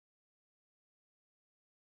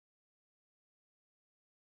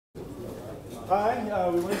Hi,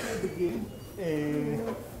 we want to begin.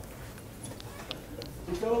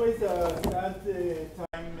 It's always a sad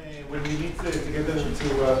time when we meet together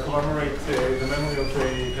to commemorate the memory of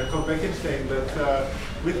Bקשטיין, but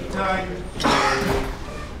with time,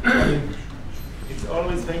 it's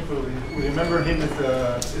always thankful. We remember him as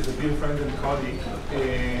a dear friend and colleague.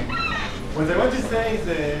 What I want to say is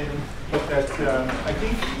that I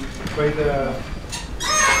think by the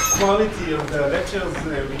quality of the lectures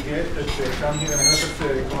we get that come here and help us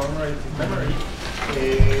commemorate his memory,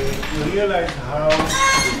 we realize how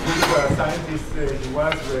good of a scientist he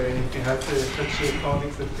was. He has such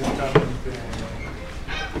colleagues that can come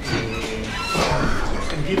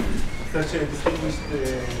and give such a distinguished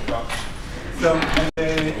talk. So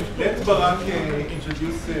let Barak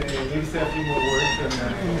introduce, maybe say a few more words and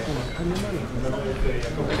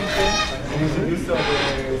introduce our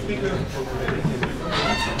speaker for today.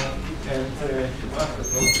 And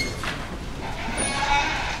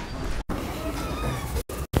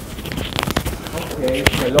Okay,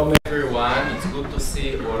 hello everyone. It's good to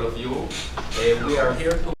see all of you. We are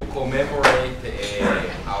here to commemorate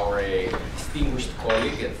our distinguished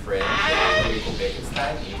colleague and friend,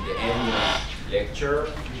 Bקשטיין, in the annual lecture.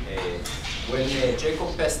 When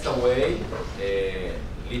Jacob passed away a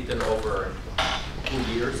little over 2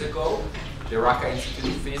 years ago, the Raqqa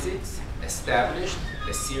Institute of Physics established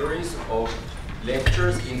a series of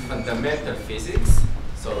lectures in fundamental physics.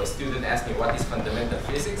 So a student asked me, what is fundamental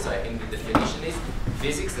physics? So I think the definition is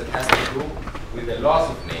physics that has to do with the laws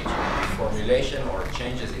of nature, formulation or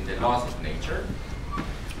changes in the laws of nature.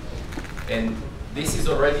 And this is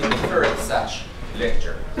already the third such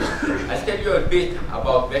lecture. I'll tell you a bit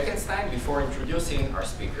about Bקשטיין before introducing our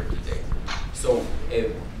speaker today. So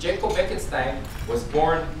Jacob Bקשטיין was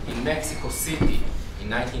born in Mexico City in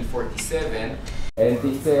 1947, and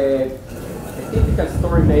it's a typical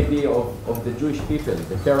story maybe of the Jewish people.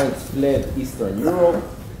 The parents fled Eastern Europe,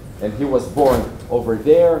 and he was born over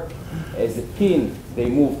there. As a teen, they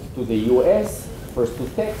moved to the US, first to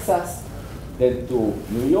Texas, then to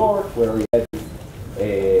New York, where he had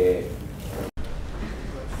a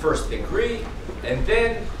first degree, and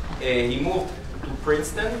then he moved to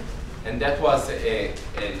Princeton, and that was a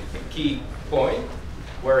key point,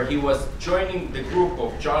 where he was joining the group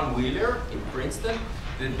of John Wheeler in Princeton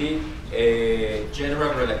that did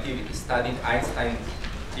general relativity, studied Einstein's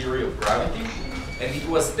theory of gravity. And it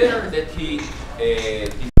was there that he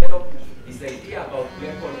developed this idea about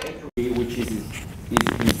black hole entropy, which is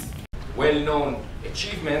his well-known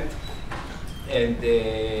achievement and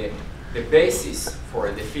the basis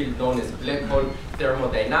for the field known as black hole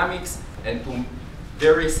thermodynamics, and to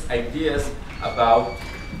various ideas about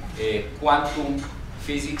quantum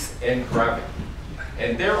physics and gravity.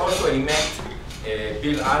 And there also he met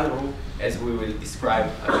Bill Unruh, as we will describe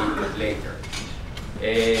a little later.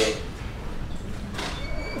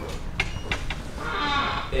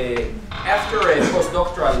 After a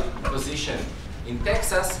postdoctoral position in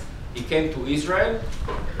Texas, he came to Israel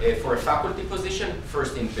for a faculty position,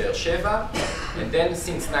 first in Beersheba, and then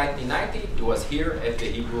since 1990 he was here at the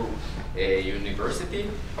Hebrew University.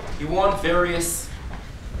 He won various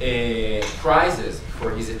prizes for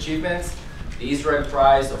his achievements: the Israel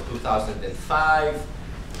Prize of 2005,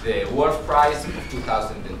 the Wolf Prize of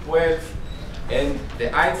 2012, and the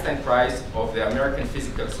Einstein Prize of the American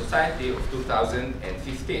Physical Society of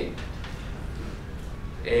 2015.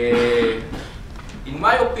 In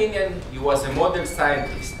my opinion, he was a model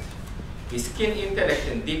scientist. His keen intellect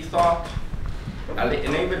and deep thought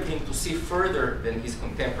enabled him to see further than his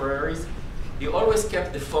contemporaries. He always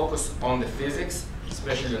kept the focus on the physics,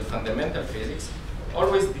 especially on fundamental physics,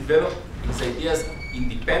 always developed his ideas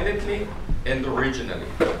independently and originally.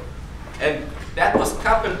 And that was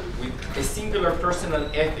coupled with a singular personal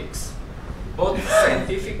ethics, both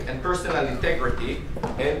scientific and personal integrity,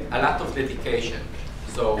 and a lot of dedication.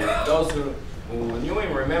 So those who knew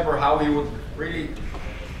him remember how he would really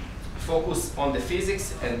focus on the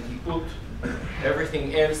physics and he put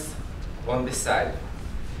everything else on the side.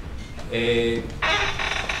 And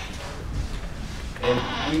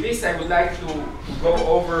with this, I would like to go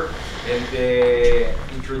over and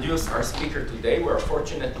introduce our speaker today. We are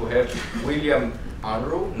fortunate to have Wlliam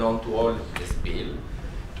Unruh, known to all as Bill.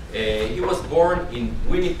 He was born in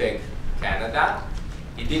Winnipeg, Canada.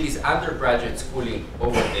 He did his undergraduate schooling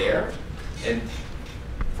over there. And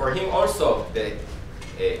for him also,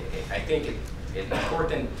 I think an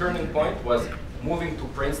important turning point was moving to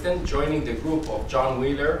Princeton, joining the group of John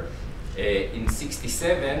Wheeler in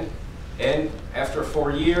 '67. And after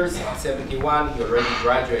 4 years, in '71, he already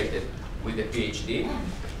graduated with a PhD.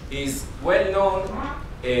 He's well known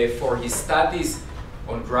for his studies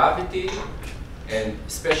on gravity and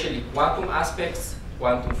especially quantum aspects,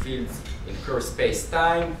 quantum fields in curved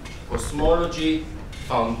space-time, cosmology,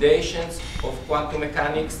 foundations of quantum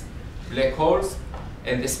mechanics, black holes,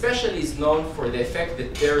 and especially is known for the effect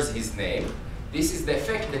that bears his name. This is the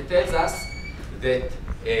effect that tells us that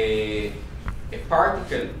a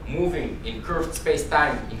particle moving in curved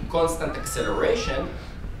space-time in constant acceleration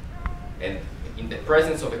and in the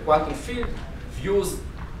presence of a quantum field views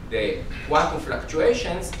the quantum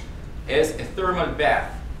fluctuations as a thermal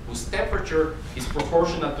bath whose temperature is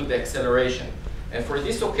proportional to the acceleration. And for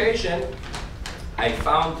this occasion, I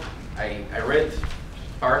read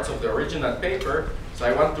parts of the original paper, so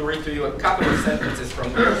I want to read to you a couple of sentences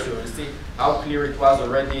from there so you'll see how clear it was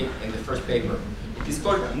already in the first paper. It is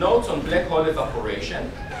called Notes on Black Hole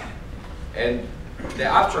Evaporation, and the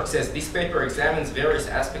abstract says this paper examines various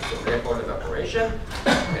aspects of black hole evaporation,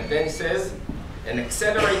 and then it says an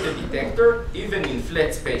accelerated detector, even in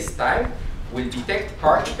flat space-time, will detect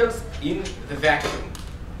particles in the vacuum.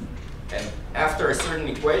 And after a certain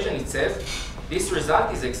equation, it says this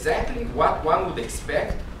result is exactly what one would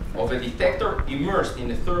expect of a detector immersed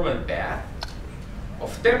in a thermal bath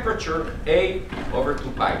of temperature A over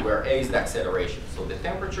 2 pi, where A is the acceleration. So the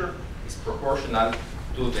temperature is proportional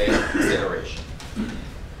to the acceleration.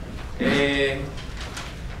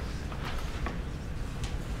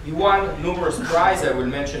 He won numerous prizes. I will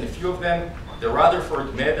mention a few of them. The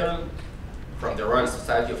Rutherford Medal from the Royal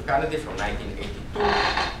Society of Canada from 1982,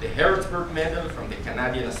 the Hertzberg Medal from the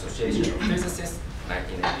Canadian Association of Physicists,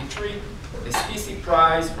 1983, the Stisi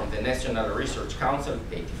Prize from the National Research Council,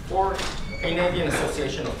 84, Canadian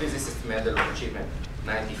Association of Physicists Medal of Achievement,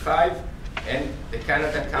 95, and the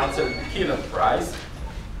Canada Council Killen Prize.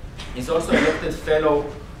 He's also elected Fellow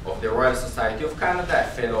of the Royal Society of Canada,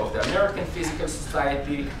 a Fellow of the American Physical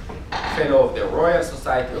Society, Fellow of the Royal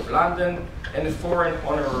Society of London, and a foreign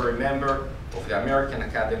honorary member of the American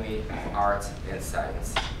Academy of Arts and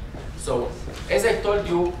Science. So, as I told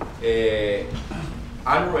you,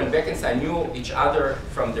 Unruh and Bekaert knew each other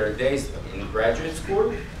from their days in graduate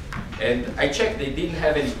school, and I checked they didn't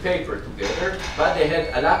have any paper together, but they had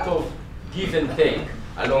a lot of give and take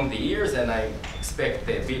along the years, and I expect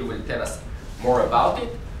Bill will tell us more about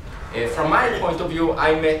it. From my point of view,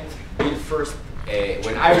 I met Bill first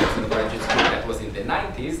when I was in graduate school, that was in the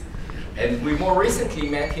 90s, and we more recently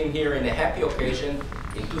met him here in a happy occasion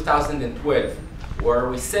in 2012, where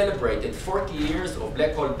we celebrated 40 years of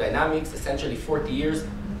black hole dynamics, essentially 40 years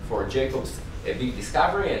for Jacob's big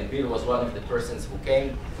discovery, and Bill was one of the persons who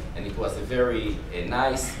came, and it was a very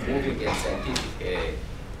nice, moving, and scientific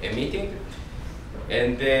meeting.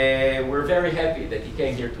 And we're very happy that he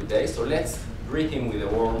came here today, so let's greet him with a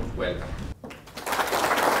warm welcome.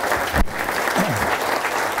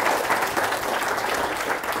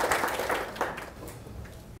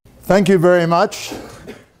 Thank you very much.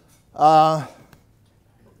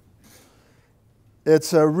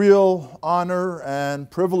 It's a real honor and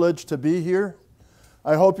privilege to be here.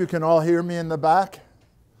 I hope you can all hear me in the back.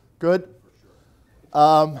 Good?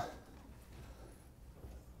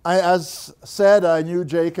 As said, I knew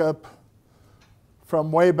Jacob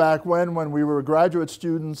from way back when we were graduate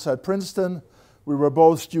students at Princeton. We were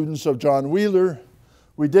both students of John Wheeler.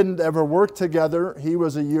 We didn't ever work together. He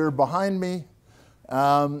was a year behind me.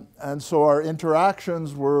 And so our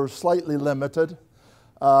interactions were slightly limited.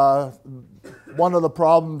 One of the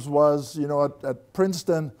problems was, you know, at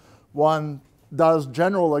Princeton, one does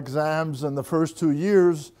general exams in the first 2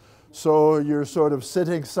 years, so you're sort of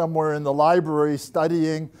sitting somewhere in the library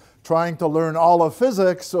studying, trying to learn all of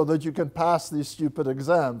physics so that you can pass these stupid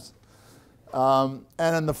exams. And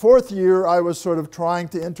in the 4th year, I was sort of trying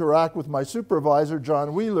to interact with my supervisor,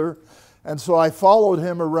 John Wheeler, and so I followed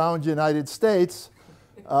him around the United States.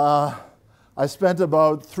 I spent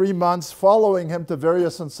about 3 months following him to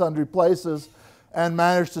various and sundry places and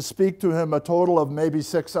managed to speak to him a total of maybe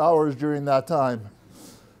 6 hours during that time.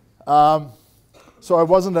 So I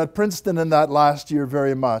wasn't at Princeton in that last year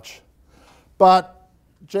very much. But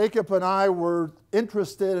Jacob and I were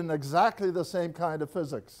interested in exactly the same kind of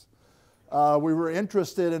physics. We were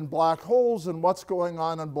interested in black holes and what's going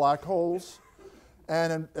on in black holes.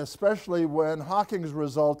 And especially when Hawking's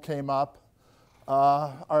result came up,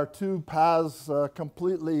 our two paths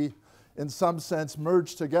completely, in some sense,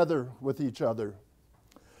 merged together with each other.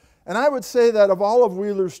 And I would say that of all of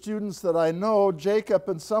Wheeler's students that I know, Jacob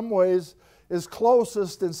in some ways is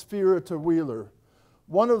closest in spirit to Wheeler.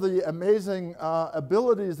 One of the amazing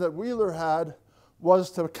abilities that Wheeler had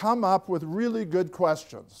was to come up with really good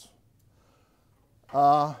questions.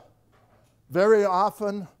 Very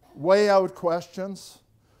often, way out questions.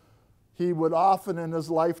 he would often in his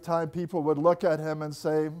lifetime, people would look at him and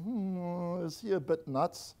say, is he a bit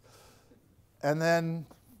nuts? And then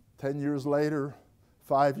 10 years later,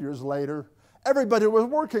 5 years later, everybody was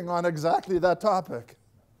working on exactly that topic.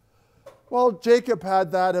 Well, Jacob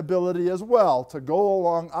had that ability as well, to go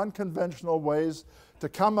along unconventional ways, to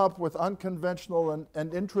come up with unconventional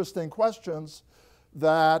and interesting questions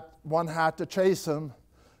that one had to chase him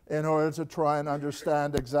in order to try and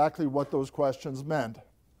understand exactly what those questions meant.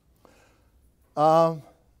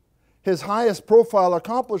 His highest profile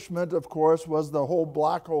accomplishment, of course, was the whole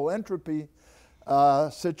black hole entropy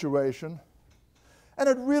situation. And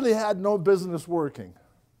it really had no business working.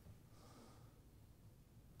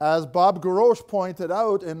 As Bob Garrosh pointed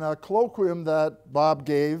out in a colloquium that Bob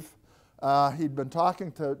gave, he'd been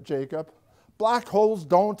talking to Jacob, black holes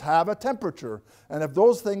don't have a temperature. And if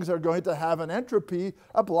those things are going to have an entropy,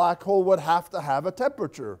 a black hole would have to have a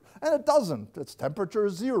temperature. And it doesn't. Its temperature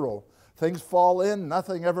is 0. Things fall in,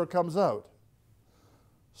 nothing ever comes out.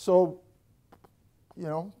 So, you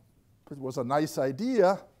know, it was a nice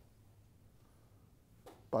idea.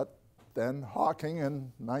 But then Hawking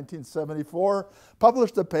in 1974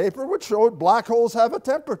 published a paper which showed black holes have a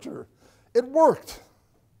temperature. It worked.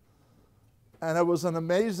 And it was an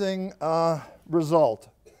amazing result.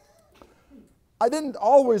 I didn't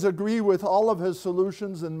always agree with all of his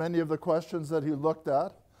solutions in many of the questions that he looked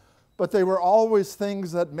at, but they were always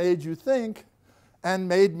things that made you think and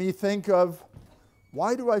made me think of,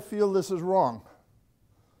 why do I feel this is wrong?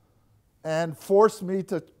 And forced me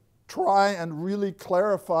to try and really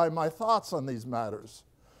clarify my thoughts on these matters.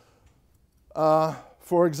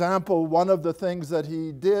 For example, one of the things that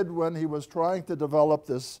he did when he was trying to develop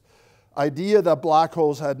this idea that black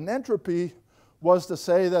holes had an entropy was to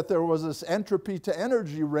say that there was this entropy to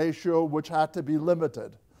energy ratio which had to be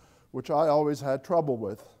limited, which I always had trouble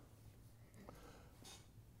with.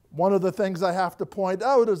 One of the things I have to point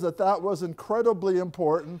out is that that was incredibly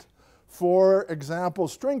important, for example,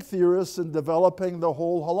 string theorists in developing the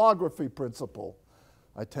whole holography principle.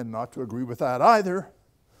 I tend not to agree with that either.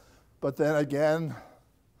 But then again,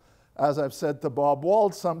 as I've said to Bob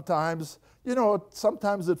Wald sometimes, you know,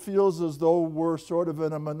 sometimes it feels as though we're sort of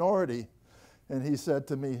in a minority. And he said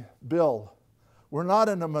to me, Bill, we're not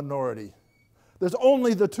in a minority. There's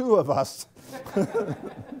only the two of us.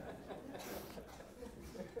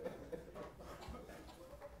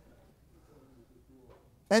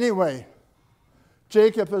 Anyway,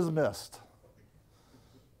 Jacob is missed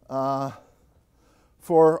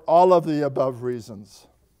for all of the above reasons.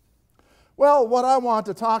 Well, what I want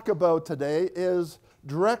to talk about today is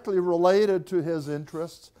directly related to his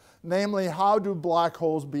interests, namely, how do black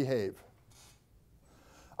holes behave?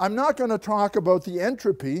 I'm not going to talk about the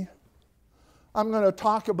entropy. I'm going to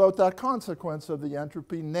talk about that consequence of the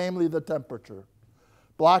entropy, namely the temperature.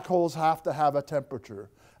 Black holes have to have a temperature.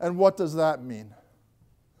 And what does that mean?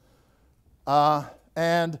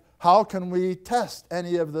 And how can we test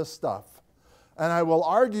any of this stuff? And I will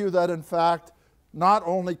argue that, in fact, not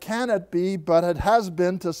only can it be, but it has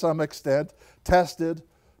been to some extent tested,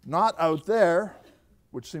 not out there,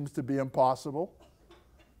 which seems to be impossible,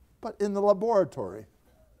 but in the laboratory.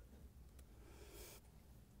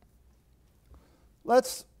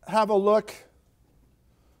 Let's have a look.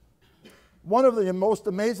 One of the most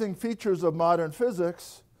amazing features of modern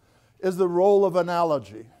physics is the role of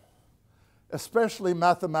analogy, especially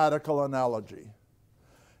mathematical analogy.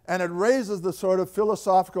 And it raises the sort of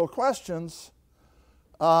philosophical questions,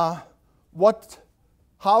 how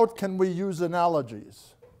can we use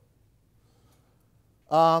analogies?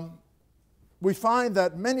 We find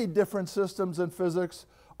that many different systems in physics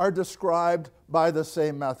are described by the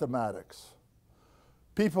same mathematics.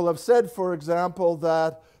 People have said, for example,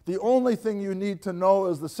 that the only thing you need to know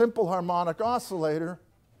is the simple harmonic oscillator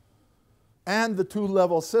and the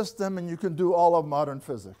two-level system, and you can do all of modern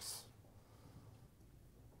physics.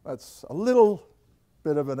 That's a little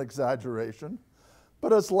bit of an exaggeration,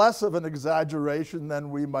 but it's less of an exaggeration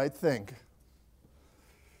than we might think.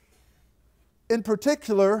 In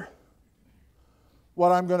particular,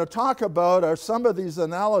 what I'm going to talk about are some of these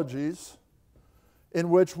analogies in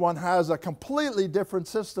which one has a completely different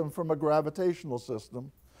system from a gravitational system,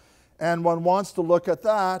 and one wants to look at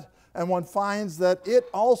that, and one finds that it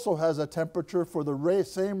also has a temperature for the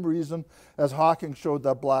same reason as Hawking showed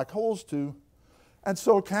that black holes do. And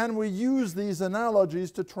so can we use these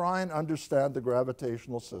analogies to try and understand the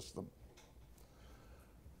gravitational system?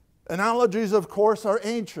 Analogies, of course, are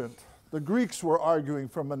ancient. The Greeks were arguing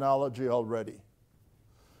from analogy already.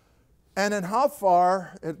 And in how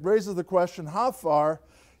far, it raises the question, how far,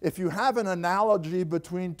 if you have an analogy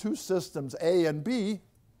between two systems, A and B,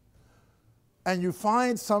 and you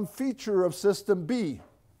find some feature of system B,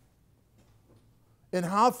 in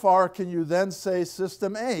how far can you then say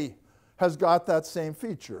system A has got that same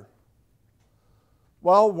feature?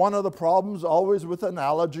 Well, one of the problems always with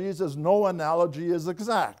analogies is no analogy is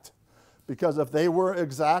exact, because if they were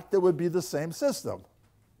exact, it would be the same system.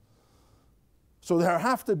 So there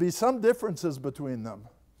have to be some differences between them.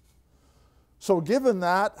 So given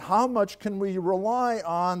that, how much can we rely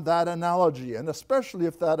on that analogy, and especially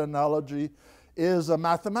if that analogy is a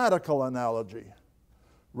mathematical analogy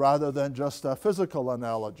rather than just a physical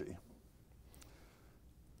analogy?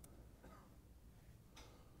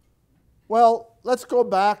 Well, let's go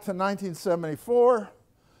back to 1974,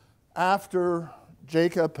 after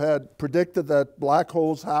Jacob had predicted that black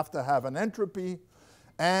holes have to have an entropy,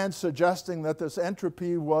 and suggesting that this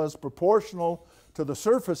entropy was proportional to the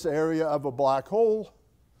surface area of a black hole.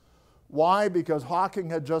 Why? Because Hawking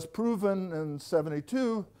had just proven in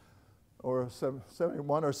 72, or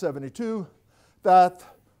 71 or 72, that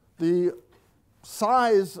the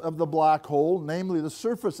size of the black hole, namely the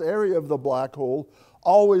surface area of the black hole,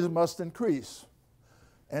 always must increase.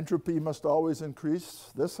 Entropy must always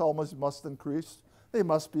increase. This always must increase. They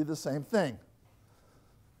must be the same thing.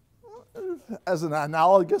 As an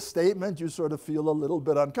analogous statement, you sort of feel a little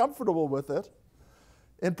bit uncomfortable with it,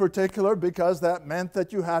 in particular because that meant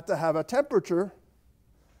that you had to have a temperature.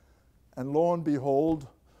 And lo and behold,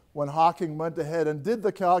 when Hawking went ahead and did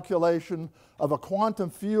the calculation of a quantum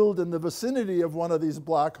field in the vicinity of one of these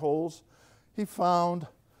black holes, he found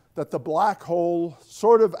that the black hole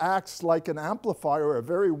sort of acts like an amplifier, a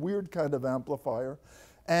very weird kind of amplifier,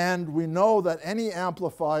 and we know that any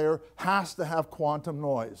amplifier has to have quantum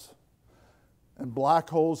noise. And black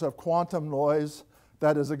holes have quantum noise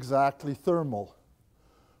that is exactly thermal,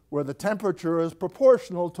 where the temperature is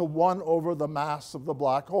proportional to 1 over the mass of the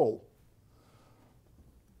black hole.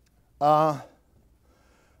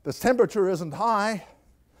 This temperature isn't high.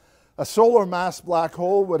 A solar mass black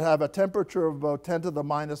hole would have a temperature of about 10 to the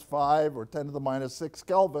minus 5 or 10 to the minus 6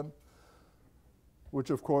 Kelvin, which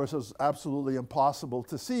of course is absolutely impossible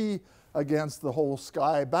to see against the whole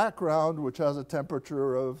sky background, which has a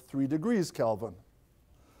temperature of 3 degrees Kelvin.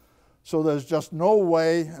 So there's just no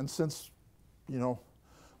way, and since,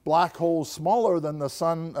 black holes smaller than the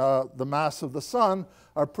sun, the mass of the sun,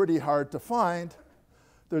 are pretty hard to find,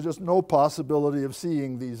 there's just no possibility of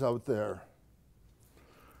seeing these out there.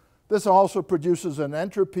 This also produces an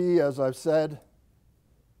entropy, as I've said.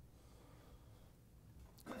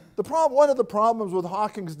 One of the problems with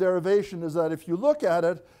Hawking's derivation is that if you look at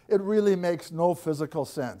it, it really makes no physical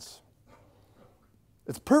sense.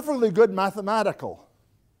 It's perfectly good mathematical.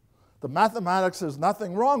 The mathematics, there's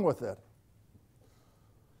nothing wrong with it.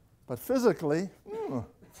 But physically,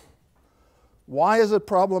 why is it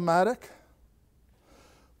problematic?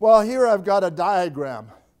 Well, here I've got a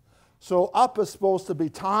diagram. So up is supposed to be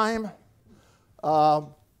time. Left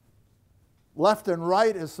and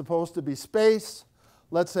right is supposed to be space.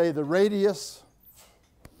 Let's say the radius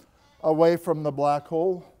away from the black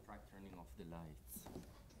hole. Try turning off the lights.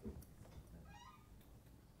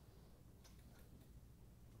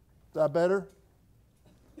 Is that better?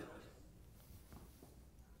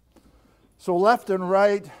 So left and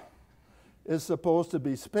right is supposed to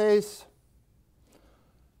be space.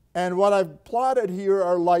 And what I've plotted here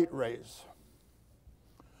are light rays.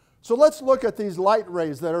 So let's look at these light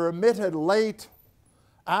rays that are emitted late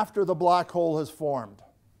after the black hole has formed.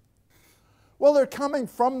 Well, they're coming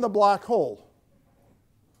from the black hole.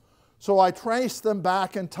 So I trace them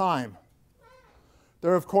back in time.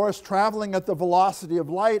 They're, of course, traveling at the velocity of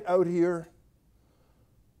light out here.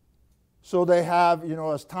 So they have,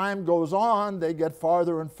 as time goes on, they get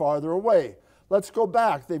farther and farther away. Let's go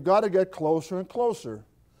back. They've got to get closer and closer.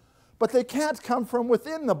 But they can't come from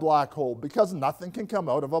within the black hole because nothing can come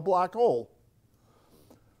out of a black hole.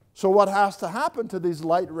 So what has to happen to these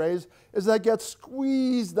light rays is they get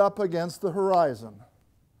squeezed up against the horizon.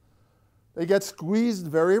 They get squeezed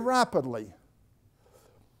very rapidly.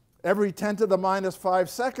 Every 10 to the minus 5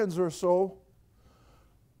 seconds or so,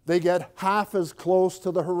 they get half as close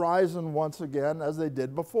to the horizon once again as they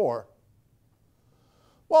did before.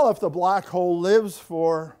 Well, if the black hole lives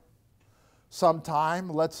for some time,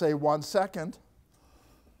 let's say 1 second,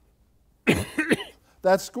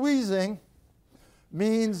 that squeezing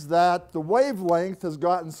means that the wavelength has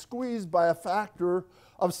gotten squeezed by a factor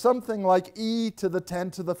of something like e to the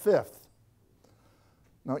 10 to the 5th.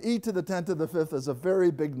 Now, e to the 10 to the 5th is a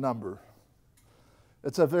very big number.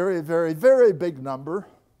 It's a very, very, very big number,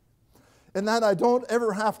 in that I don't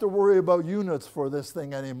ever have to worry about units for this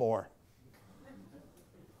thing anymore.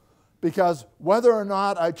 Because whether or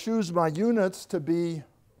not I choose my units to be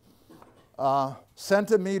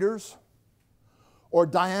centimeters, or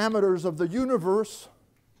diameters of the universe,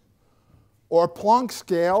 or Planck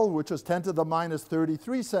scale, which is 10 to the minus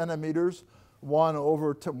 33 centimeters, 1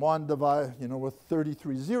 over 1 divided, with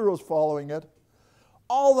 33 zeros following it.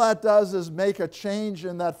 All that does is make a change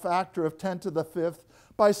in that factor of 10 to the 5th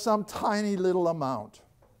by some tiny little amount.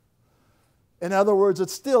 In other words,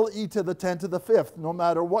 it's still e to the 10 to the 5th, no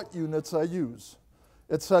matter what units I use.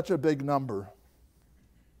 It's such a big number.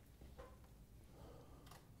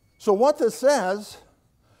 So what this says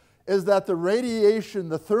is that the radiation,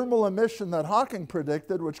 the thermal emission that Hawking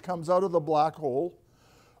predicted, which comes out of the black hole,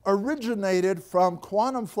 originated from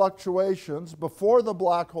quantum fluctuations before the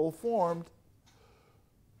black hole formed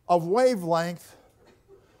of wavelength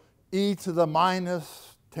e to the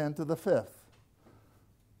minus 10 to the 5th.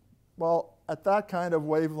 Well, at that kind of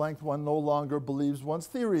wavelength, one no longer believes one's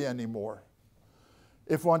theory anymore.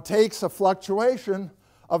 If one takes a fluctuation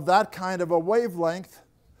of that kind of a wavelength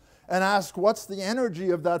and asks what's the energy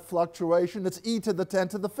of that fluctuation, it's e to the 10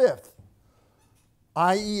 to the 5th,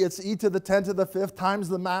 i.e. it's e to the 10 to the 5th times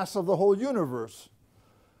the mass of the whole universe.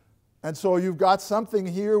 And so you've got something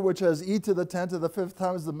here which has e to the 10 to the 5th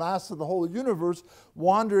times the mass of the whole universe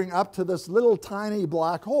wandering up to this little tiny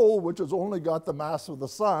black hole, which has only got the mass of the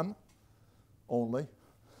sun,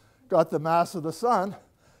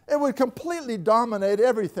 it would completely dominate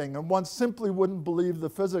everything, and one simply wouldn't believe the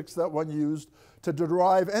physics that one used to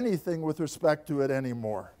derive anything with respect to it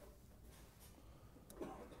anymore.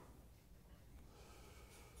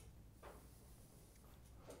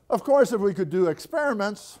 Of course, if we could do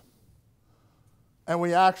experiments, and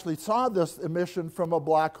we actually saw this emission from a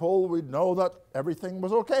black hole, we'd know that everything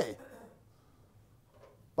was okay.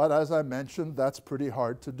 But as I mentioned, that's pretty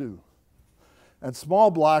hard to do. And small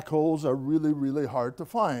black holes are really, really hard to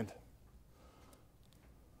find.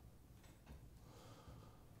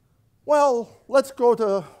 Well, let's go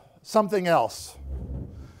to something else.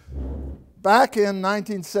 Back in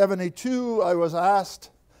 1972, I was asked,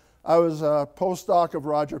 I was a postdoc of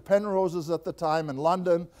Roger Penrose's at the time in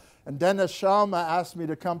London, and Dennis Schauma asked me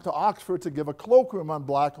to come to Oxford to give a colloquium on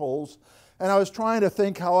black holes, and I was trying to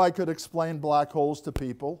think how I could explain black holes to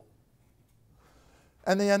people.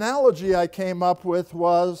 And the analogy I came up with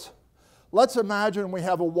was, let's imagine we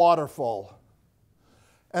have a waterfall.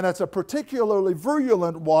 And it's a particularly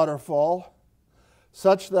virulent waterfall,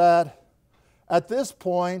 such that at this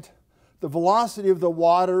point, the velocity of the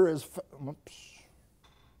water is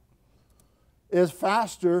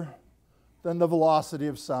faster than the velocity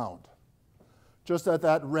of sound, just at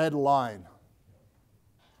that red line.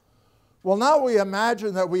 Well, now we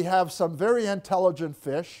imagine that we have some very intelligent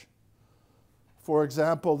fish. For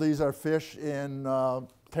example, these are fish in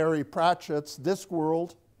Terry Pratchett's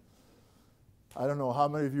Discworld. I don't know how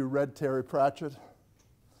many of you read Terry Pratchett.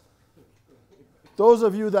 Those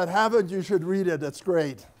of you that haven't, you should read it. It's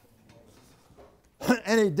great.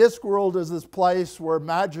 Discworld is this place where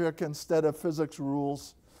magic instead of physics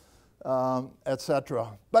rules,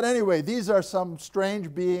 etc. But anyway, these are some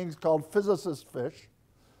strange beings called physicist fish.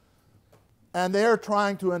 And they're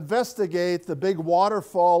trying to investigate the big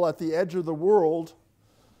waterfall at the edge of the world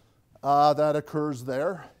that occurs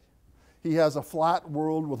there. He has a flat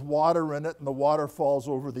world with water in it, and the water falls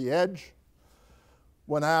over the edge.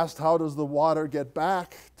 When asked how does the water get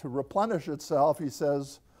back to replenish itself, he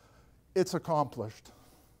says, it's accomplished.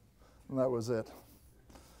 And that was it.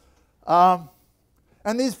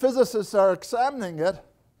 And these physicists are examining it,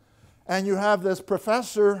 and you have this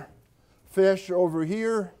professor fish over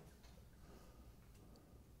here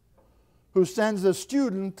who sends a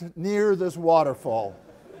student near this waterfall.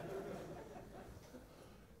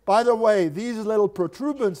 By the way, these little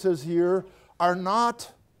protuberances here are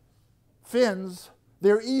not fins,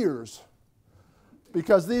 they're ears,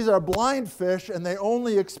 because these are blind fish and they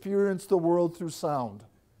only experience the world through sound.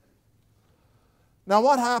 Now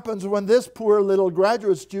what happens when this poor little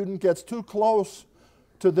graduate student gets too close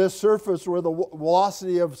to this surface where the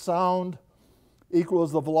velocity of sound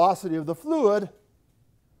equals the velocity of the fluid?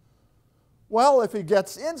 Well, if he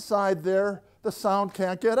gets inside there, the sound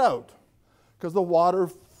can't get out because the water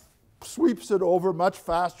sweeps it over much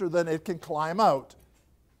faster than it can climb out.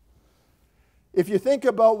 If you think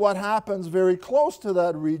about what happens very close to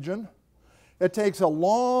that region, it takes a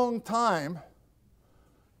long time,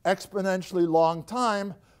 exponentially long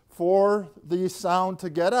time, for the sound to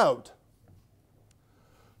get out.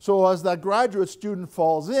 So as that graduate student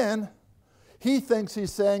falls in, he thinks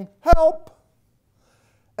he's saying, help!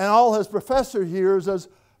 And all his professor hears is,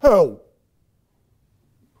 help!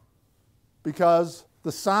 Because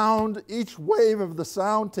the sound, each wave of the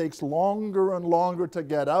sound takes longer and longer to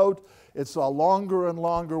get out. It's a longer and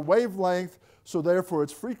longer wavelength, so therefore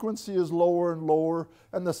its frequency is lower and lower,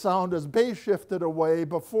 and the sound is base shifted away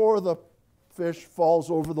before the fish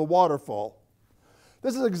falls over the waterfall.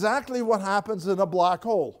 This is exactly what happens in a black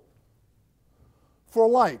hole for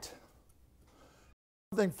light.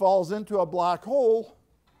 If something falls into a black hole,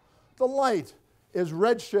 the light is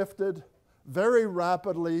redshifted very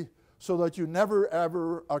rapidly so that you never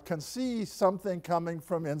ever can see something coming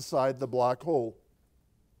from inside the black hole.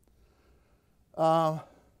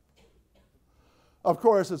 Of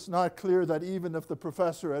course, it's not clear that even if the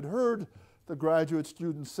professor had heard the graduate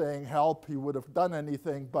student saying help, he would have done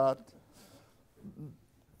anything, but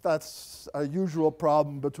that's a usual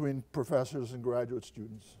problem between professors and graduate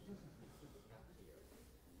students.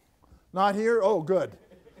 Not here? Oh, good.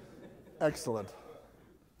 Excellent.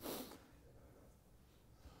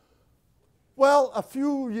 Well, a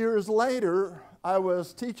few years later, I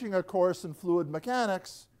was teaching a course in fluid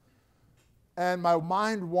mechanics, and my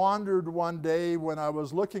mind wandered one day when I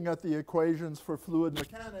was looking at the equations for fluid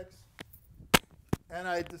mechanics, and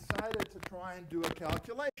I decided to try and do a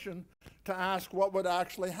calculation to ask what would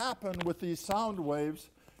actually happen with these sound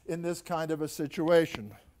waves in this kind of a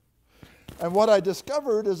situation. And what I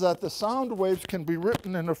discovered is that the sound waves can be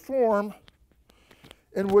written in a form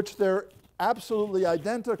in which they're absolutely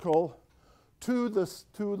identical to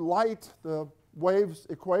light, the waves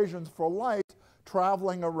equations for light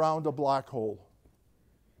traveling around a black hole.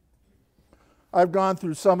 I've gone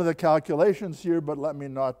through some of the calculations here, but let me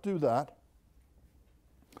not do that.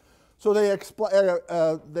 So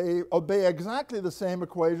they obey exactly the same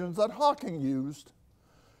equations that Hawking used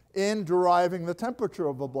in deriving the temperature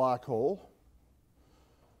of a black hole.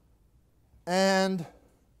 And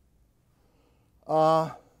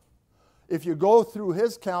if you go through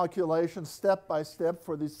his calculations step by step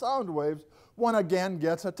for these sound waves, one again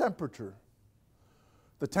gets a temperature.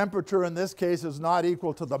 The temperature in this case is not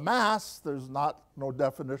equal to the mass. There's no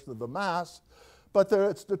definition of the mass. But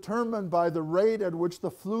it's determined by the rate at which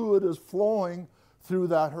the fluid is flowing through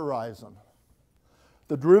that horizon.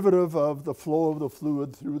 The derivative of the flow of the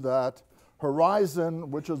fluid through that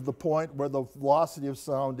horizon, which is the point where the velocity of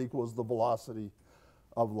sound equals the velocity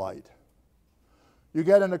of light. You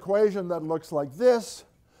get an equation that looks like this,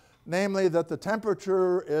 namely that the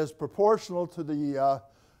temperature is proportional to the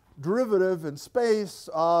derivative in space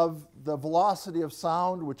of the velocity of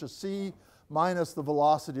sound, which is c, minus the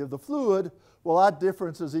velocity of the fluid. Well, that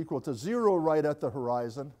difference is equal to 0 right at the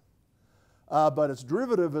horizon, but its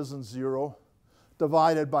derivative isn't 0,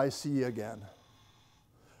 divided by c again.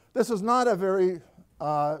 This is not a very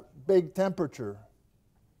big temperature.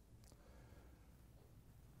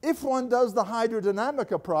 If one does the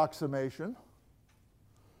hydrodynamic approximation,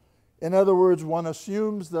 in other words, one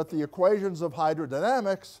assumes that the equations of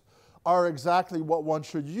hydrodynamics are exactly what one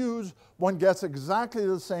should use, one gets exactly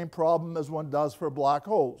the same problem as one does for black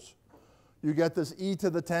holes. You get this e to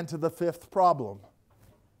the 10 to the 5th problem,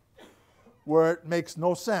 where it makes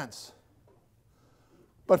no sense.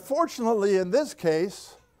 But fortunately, in this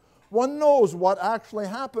case, one knows what actually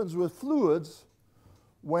happens with fluids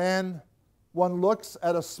when one looks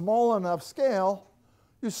at a small enough scale,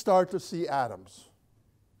 you start to see atoms.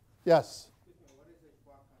 Yes?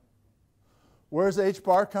 Where's h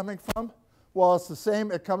bar coming from? Well, it's the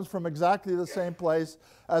same. It comes from exactly the same place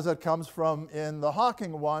as it comes from in the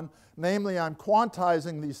Hawking one. Namely, I'm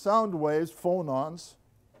quantizing these sound waves, phonons,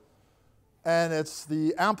 and it's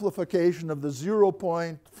the amplification of the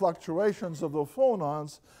 0-point fluctuations of the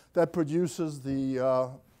phonons that produces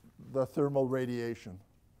the thermal radiation.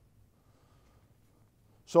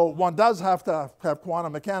 So one does have to have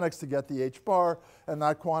quantum mechanics to get the h bar, and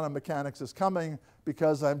that quantum mechanics is coming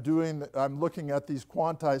because I'm looking at these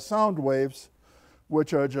quantized sound waves,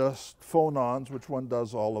 which are just phonons, which one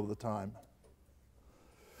does all of the time.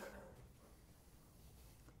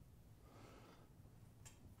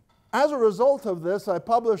 As a result of this, I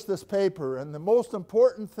published this paper, and the most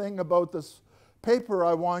important thing about this paper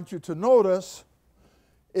I want you to notice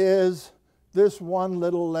is this one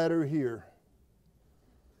little letter here.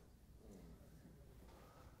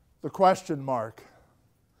 The question mark.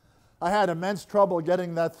 I had immense trouble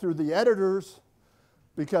getting that through the editors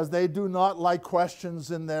because they do not like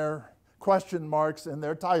questions in their question marks in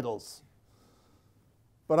their titles.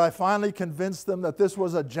 But I finally convinced them that this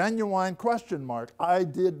was a genuine question mark. I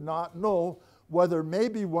did not know whether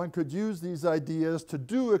maybe one could use these ideas to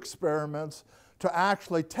do experiments to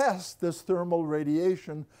actually test this thermal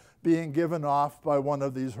radiation being given off by one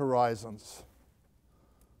of these horizons.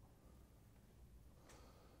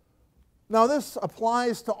 Now, this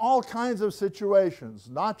applies to all kinds of situations,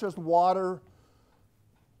 not just water,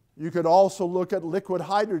 You could also look at liquid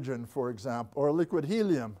hydrogen, for example, or liquid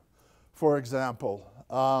helium, for example.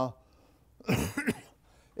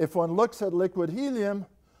 If one looks at liquid helium,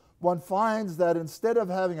 one finds that instead of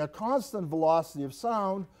having a constant velocity of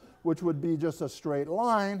sound, which would be just a straight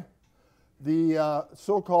line, the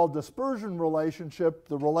so-called dispersion relationship,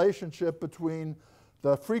 the relationship between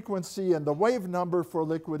the frequency and the wave number for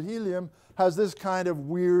liquid helium, has this kind of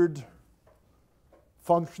weird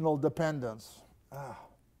functional dependence.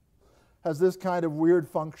 Has this kind of weird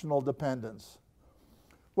functional dependence.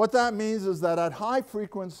 What that means is that at high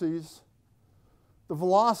frequencies, the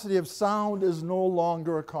velocity of sound is no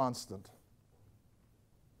longer a constant.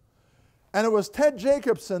 And it was Ted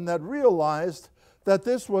Jacobson that realized that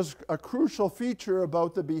this was a crucial feature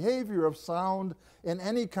about the behavior of sound in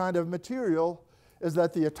any kind of material, is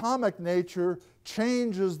that the atomic nature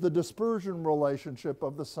changes the dispersion relationship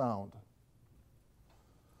of the sound.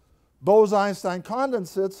 Bose-Einstein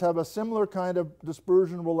condensates have a similar kind of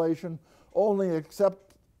dispersion relation, only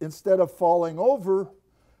except instead of falling over,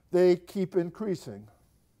 they keep increasing.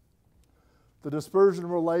 The dispersion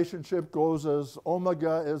relationship goes as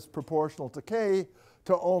omega is proportional to k,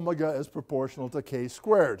 to omega is proportional to k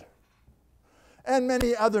squared. And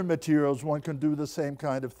many other materials one can do the same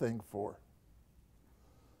kind of thing for.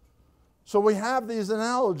 So we have these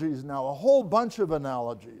analogies now, a whole bunch of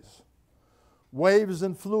analogies. Waves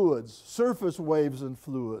and fluids, surface waves and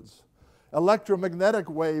fluids, electromagnetic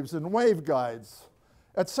waves and waveguides,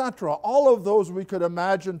 etc. All of those we could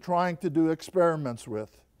imagine trying to do experiments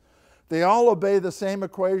with. They all obey the same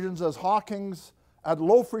equations as Hawking's at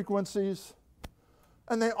low frequencies,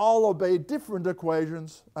 and they all obey different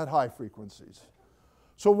equations at high frequencies.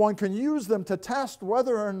 So one can use them to test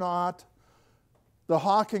whether or not the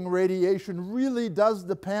Hawking radiation really does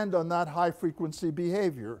depend on that high frequency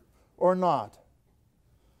behavior or not.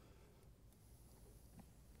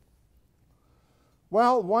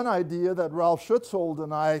 Well, one idea that Ralph Schutzhold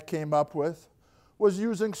and I came up with was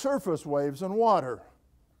using surface waves in water.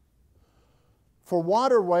 For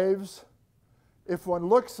water waves, if one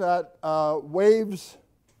looks at waves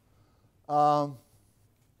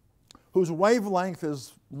whose wavelength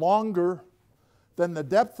is longer than the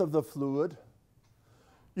depth of the fluid,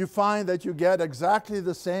 you find that you get exactly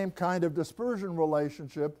the same kind of dispersion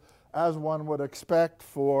relationship as one would expect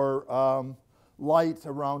for light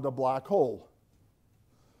around a black hole.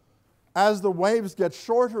 As the waves get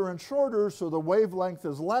shorter and shorter, so the wavelength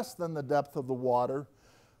is less than the depth of the water,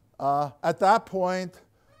 at that point,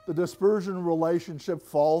 the dispersion relationship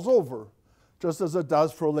falls over, just as it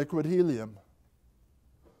does for liquid helium.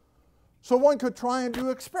 So one could try and do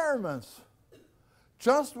experiments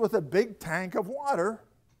just with a big tank of water,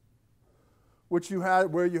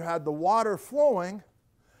 where you had the water flowing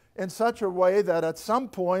in such a way that at some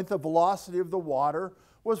point the velocity of the water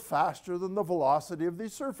was faster than the velocity of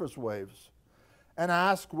these surface waves, and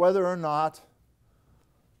ask whether or not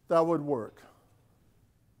that would work.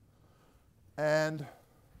 And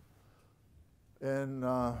in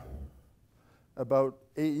about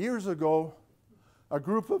 8 years ago, a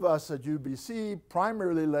group of us at UBC,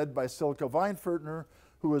 primarily led by Silke Weinfurtner,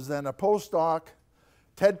 who was then a postdoc.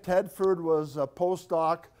 Ted Tedford was a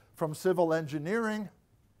postdoc from civil engineering.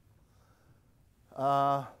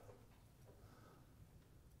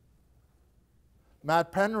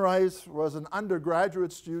 Matt Penrice was an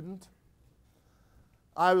undergraduate student.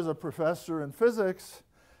 I was a professor in physics,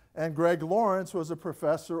 and Greg Lawrence was a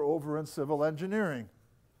professor over in civil engineering.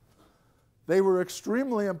 They were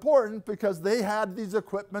extremely important because they had these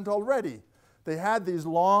equipment already. They had these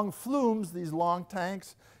long flumes, these long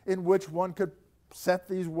tanks, in which one could set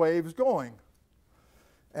these waves going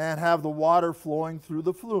and have the water flowing through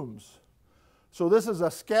the flumes. So this is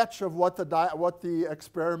a sketch of what the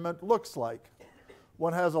experiment looks like.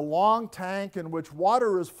 One has a long tank in which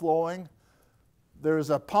water is flowing. There's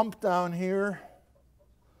a pump down here.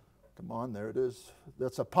 Come on, there it is.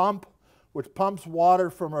 That's a pump which pumps water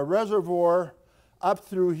from a reservoir up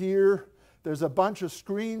through here. There's a bunch of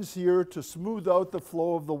screens here to smooth out the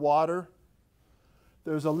flow of the water.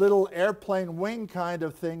 There's a little airplane wing kind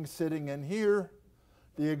of thing sitting in here.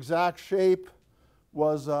 The exact shape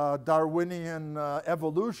was Darwinian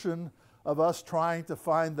evolution of us trying to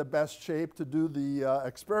find the best shape to do the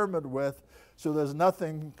experiment with. So there's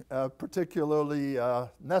nothing particularly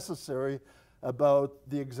necessary about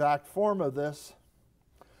the exact form of this.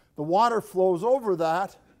 The water flows over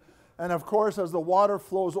that, and of course as the water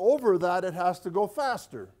flows over that, it has to go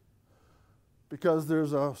faster because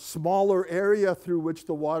there's a smaller area through which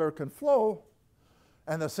the water can flow,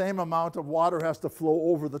 and the same amount of water has to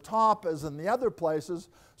flow over the top as in the other places,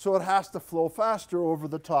 so it has to flow faster over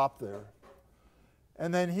the top there.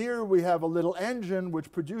 And then here we have a little engine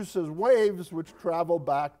which produces waves which travel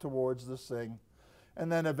back towards this thing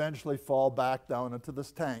and then eventually fall back down into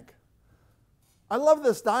this tank. I love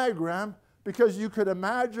this diagram because you could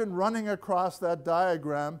imagine running across that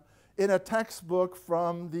diagram in a textbook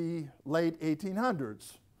from the late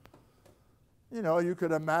 1800s. You know, you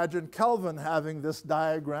could imagine Kelvin having this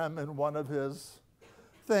diagram in one of his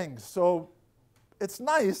things. So it's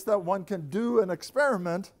nice that one can do an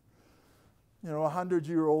experiment, you know, a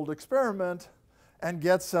 100-year-old experiment, and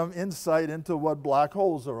get some insight into what black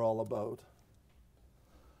holes are all about.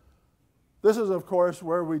 This is, of course,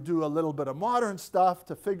 where we do a little bit of modern stuff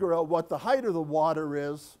to figure out what the height of the water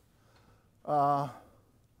is.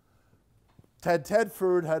 Ted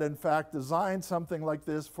Tedford had, in fact, designed something like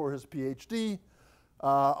this for his PhD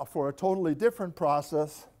for a totally different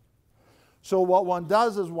process. So what one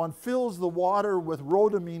does is one fills the water with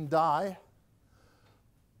rhodamine dye,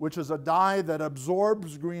 which is a dye that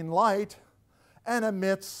absorbs green light and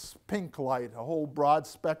emits pink light, a whole broad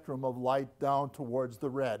spectrum of light down towards the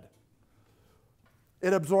red.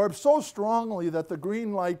 It absorbs so strongly that the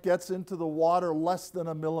green light gets into the water less than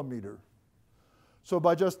a millimeter. So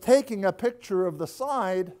by just taking a picture of the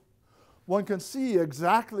side, one can see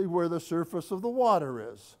exactly where the surface of the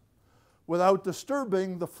water is without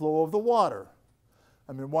disturbing the flow of the water.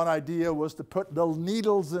 I mean, one idea was to put little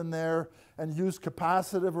needles in there and use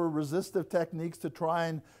capacitive or resistive techniques to try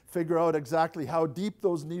and figure out exactly how deep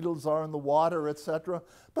those needles are in the water, etc.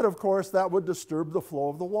 But of course, that would disturb the flow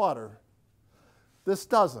of the water. This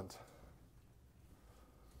doesn't.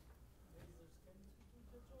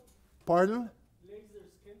 Pardon?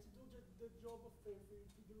 Lasers can do the job of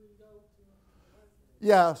figuring out.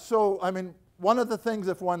 Yeah, so I mean, one of the things,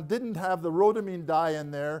 if one didn't have the rhodamine dye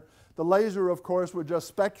in there, the laser, of course, would just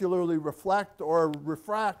specularly reflect or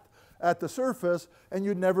refract at the surface, and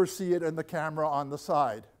you'd never see it in the camera on the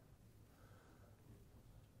side.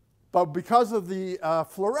 But because of the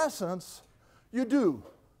fluorescence, you do.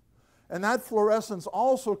 And that fluorescence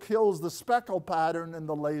also kills the speckle pattern in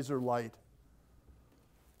the laser light.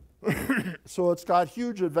 So it's got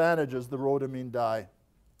huge advantages, the rhodamine dye.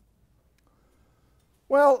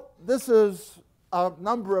 Well, this is a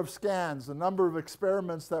number of scans, a number of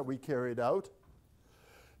experiments that we carried out.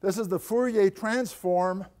 This is the Fourier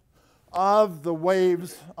transform of the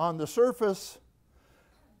waves on the surface.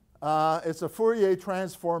 It's a Fourier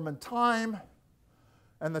transform in time.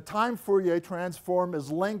 And the time Fourier transform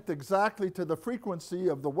is linked exactly to the frequency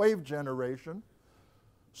of the wave generation,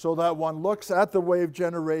 so that one looks at the wave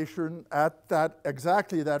generation at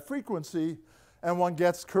exactly that frequency, and one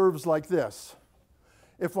gets curves like this.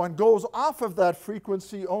 If one goes off of that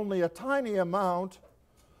frequency only a tiny amount,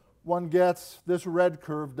 one gets this red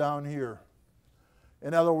curve down here.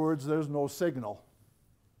 In other words, there's no signal.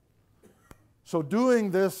 So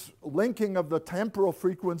doing this linking of the temporal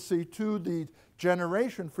frequency to the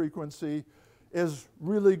generation frequency is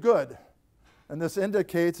really good. And this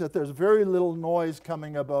indicates that there's very little noise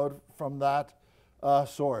coming about from that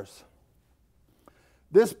source.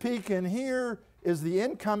 This peak in here is the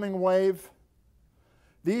incoming wave.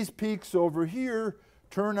 These peaks over here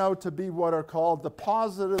turn out to be what are called the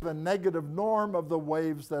positive and negative norm of the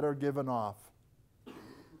waves that are given off.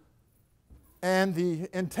 And the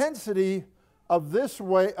intensity of this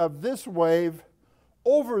wave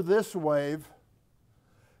over this wave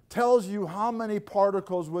tells you how many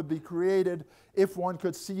particles would be created if one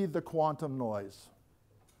could see the quantum noise.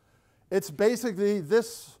 It's basically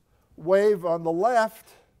this wave on the left,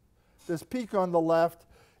 this peak on the left,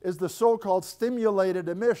 is the so-called stimulated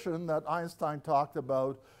emission that Einstein talked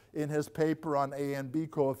about in his paper on A and B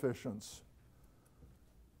coefficients.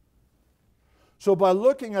 So by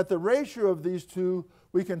looking at the ratio of these two,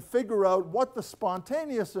 we can figure out what the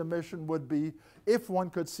spontaneous emission would be if one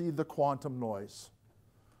could see the quantum noise,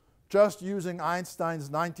 just using Einstein's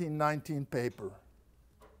 1919 paper.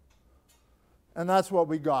 And that's what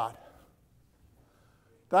we got.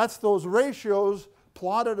 That's those ratios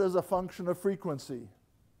plotted as a function of frequency.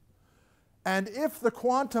 And if the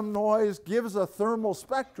quantum noise gives a thermal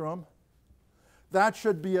spectrum, that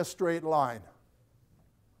should be a straight line.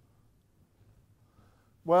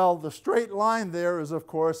 Well, the straight line there is, of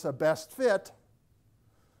course, a best fit,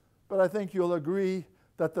 but I think you'll agree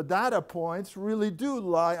that the data points really do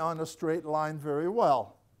lie on a straight line very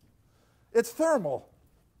well. It's thermal.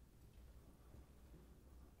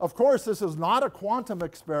 Of course, this is not a quantum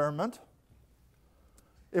experiment.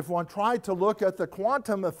 If one tried to look at the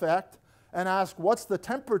quantum effect and ask what's the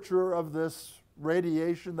temperature of this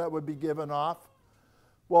radiation that would be given off,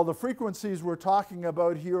 well, the frequencies we're talking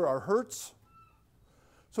about here are hertz.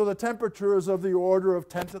 So the temperature is of the order of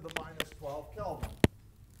 10 to the minus 12 Kelvin.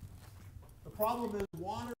 problem is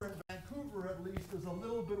water in Vancouver, at least, is a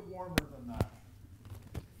little bit warmer than that.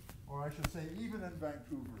 Or I should say, even in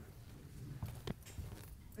Vancouver.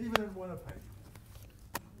 Even in Winnipeg.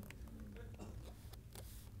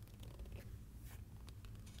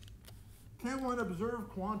 Can one observe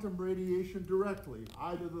quantum radiation directly,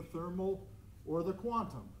 either the thermal or the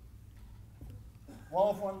quantum?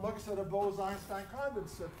 Well, if one looks at a Bose-Einstein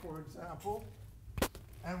condensate, for example,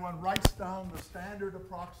 and one writes down the standard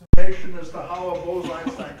approximation as to how a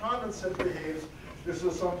Bose-Einstein condensate behaves, this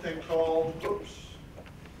is something called,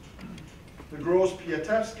 the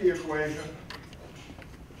Gross-Piatevsky equation.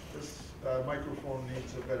 This microphone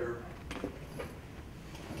needs a better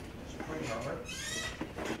spring on it.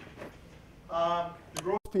 The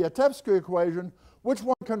Gross-Piatevsky equation, which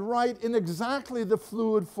one can write in exactly the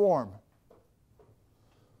fluid form.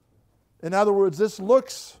 In other words, this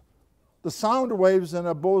looks, the sound waves in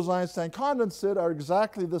a Bose-Einstein condensate are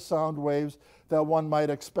exactly the sound waves that one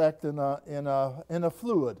might expect in a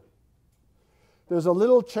fluid. There's a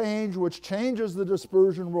little change which changes the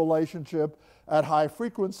dispersion relationship at high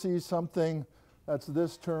frequencies, something that's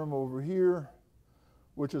this term over here,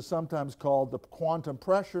 which is sometimes called the quantum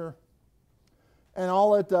pressure. And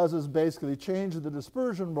all it does is basically change the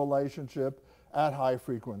dispersion relationship at high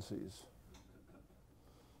frequencies.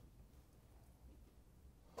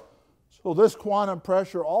 So this quantum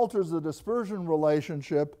pressure alters the dispersion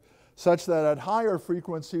relationship such that at higher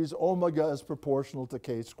frequencies, omega is proportional to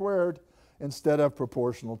k squared instead of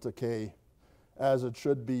proportional to k, as it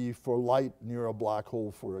should be for light near a black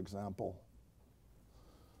hole, for example.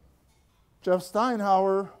 Jeff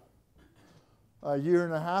Steinhauer, a year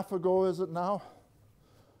and a half ago, is it now?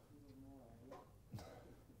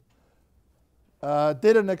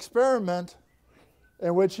 Did an experiment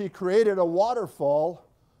in which he created a waterfall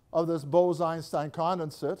of this Bose-Einstein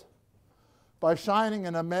condensate by shining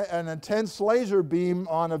an intense laser beam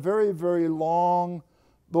on a very, very long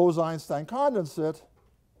Bose-Einstein condensate.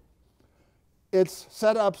 It's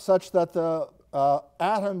set up such that the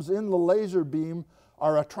atoms in the laser beam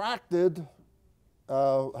are attracted,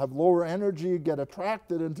 have lower energy, get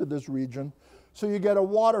attracted into this region. So you get a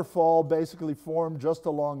waterfall basically formed just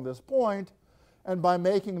along this point. And by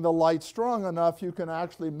making the light strong enough, you can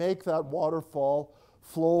actually make that waterfall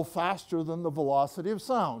flow faster than the velocity of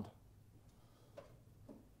sound.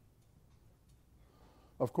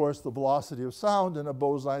 Of course, the velocity of sound in a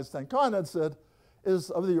Bose-Einstein condensate is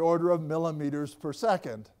of the order of millimeters per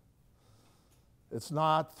second. It's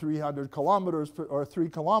not 300 kilometers per, or 3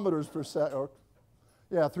 kilometers per second,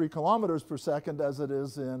 yeah, 3 kilometers per second as it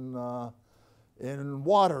is in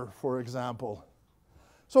water, for example.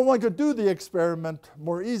 So one could do the experiment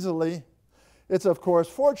more easily. It's, of course,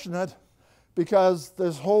 fortunate because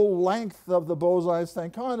this whole length of the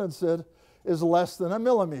Bose-Einstein condensate is less than a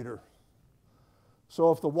millimeter.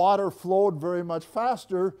 So if the water flowed very much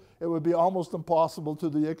faster, it would be almost impossible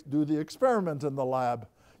to do the experiment in the lab.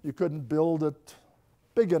 You couldn't build it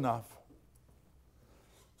big enough.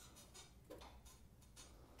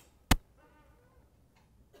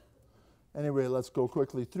 Anyway, let's go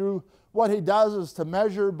quickly through. What he does is to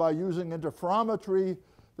measure by using interferometry.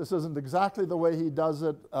 This isn't exactly the way he does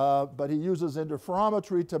it, but he uses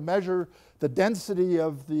interferometry to measure the density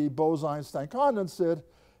of the Bose-Einstein condensate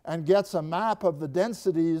and gets a map of the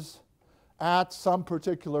densities at some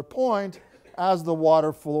particular point as the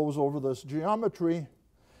water flows over this geometry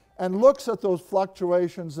and looks at those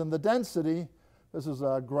fluctuations in the density. This is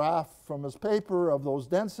a graph from his paper of those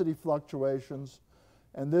density fluctuations.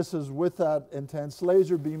 And this is with that intense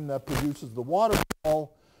laser beam that produces the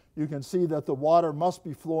waterfall. You can see that the water must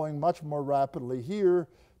be flowing much more rapidly here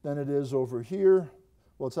than it is over here.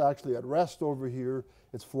 Well, it's actually at rest over here.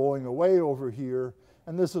 It's flowing away over here.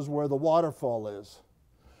 And this is where the waterfall is.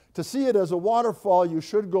 To see it as a waterfall, you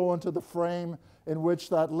should go into the frame in which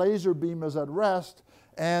that laser beam is at rest,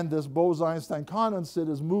 and this Bose-Einstein condensate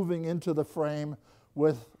is moving into the frame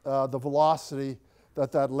with the velocity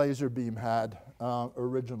that that laser beam had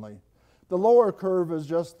originally. The lower curve is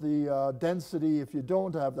just the density if you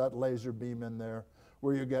don't have that laser beam in there,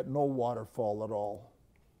 where you get no waterfall at all.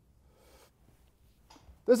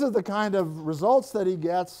 This is the kind of results that he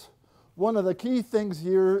gets. One of the key things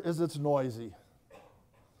here is it's noisy.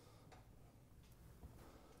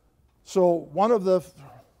 So one of the,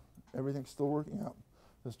 everything's still working out.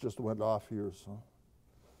 This just went off here, so.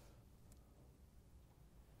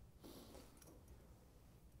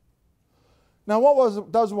 Now,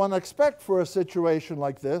 what does one expect for a situation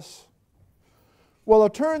like this? Well,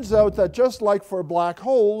 it turns out that just like for black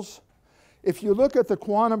holes, if you look at the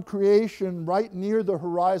quantum creation right near the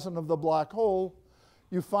horizon of the black hole,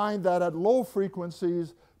 you find that at low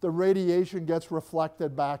frequencies, the radiation gets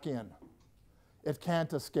reflected back in. It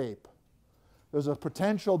can't escape. There's a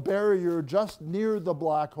potential barrier just near the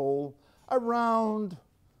black hole, around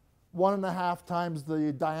 1.5 times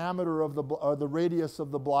the diameter of the radius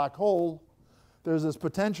of the black hole. There's this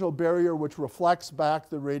potential barrier which reflects back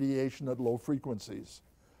the radiation at low frequencies.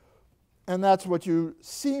 And that's what you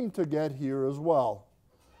seem to get here as well.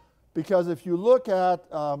 Because if you look at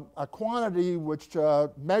a quantity which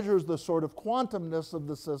measures the sort of quantumness of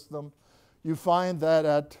the system, you find that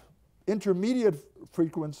at intermediate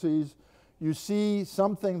frequencies, you see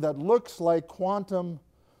something that looks like quantum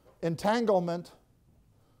entanglement.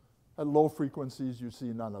 At low frequencies, you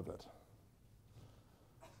see none of it.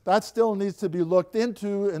 That still needs to be looked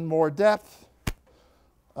into in more depth,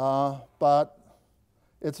 but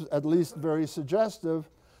it's at least very suggestive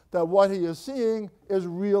that what he is seeing is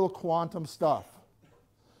real quantum stuff.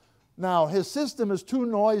 Now, his system is too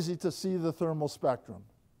noisy to see the thermal spectrum,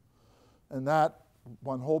 and that,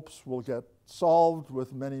 one hopes, will get solved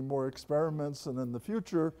with many more experiments, and in the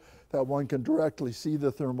future that one can directly see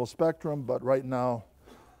the thermal spectrum. But right now,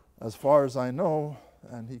 as far as I know,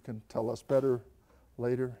 and he can tell us better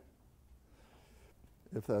later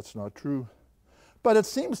if that's not true, but it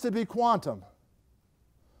seems to be quantum.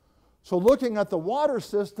 So looking at the water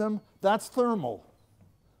system, that's thermal,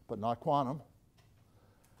 but not quantum.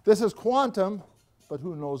 This is quantum, but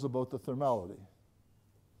who knows about the thermality?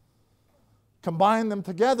 Combine them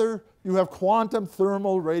together, you have quantum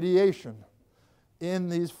thermal radiation in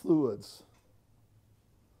these fluids.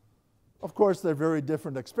 Of course, they're very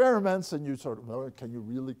different experiments, and you sort of, well, can you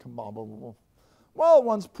really combine? Well,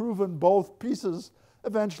 once proven both pieces,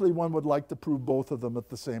 eventually one would like to prove both of them at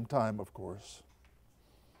the same time, of course.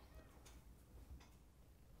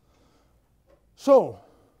 So,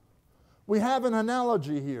 we have an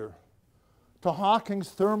analogy here to Hawking's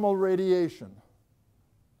thermal radiation.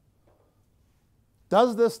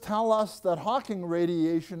 Does this tell us that Hawking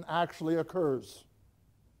radiation actually occurs?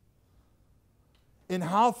 In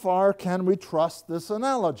how far can we trust this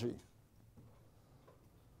analogy?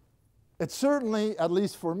 It certainly, at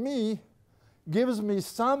least for me, gives me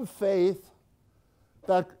some faith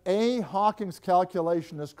that A, Hawking's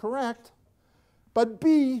calculation is correct, but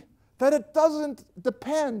B, that it doesn't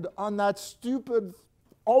depend on that stupid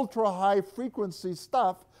ultra-high frequency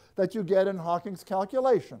stuff that you get in Hawking's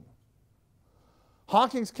calculation.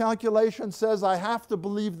 Hawking's calculation says I have to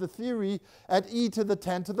believe the theory at e to the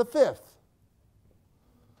 10 to the 5th,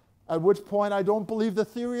 at which point I don't believe the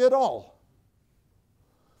theory at all.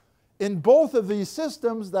 In both of these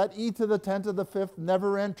systems, that e to the 10 to the 5th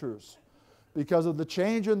never enters. Because of the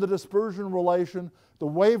change in the dispersion relation, the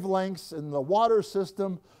wavelengths in the water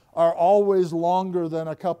system are always longer than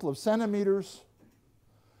a couple of centimeters.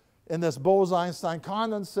 In this Bose-Einstein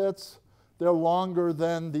condensates, they're longer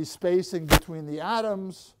than the spacing between the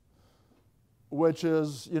atoms, which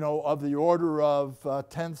is, of the order of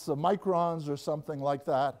tenths of microns or something like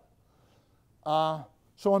that.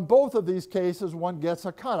 So in both of these cases, one gets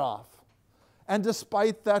a cutoff. And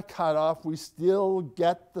despite that cutoff, we still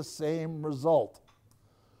get the same result.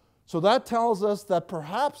 So that tells us that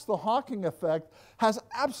perhaps the Hawking effect has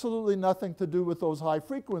absolutely nothing to do with those high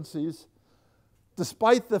frequencies,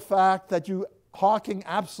 despite the fact that Hawking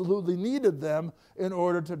absolutely needed them in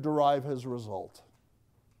order to derive his result.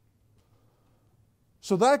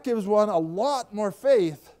 So that gives one a lot more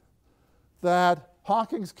faith that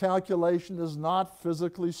Hawking's calculation is not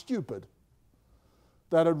physically stupid,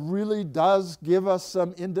 that it really does give us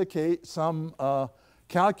some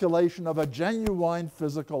calculation of a genuine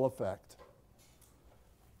physical effect,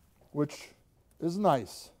 which is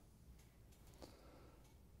nice.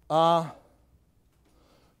 So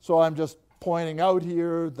I'm just pointing out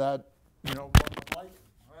here that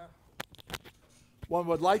one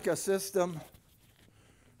would like a system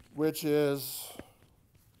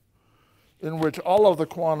in which all of the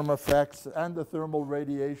quantum effects and the thermal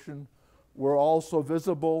radiation were also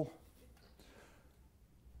visible.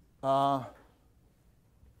 One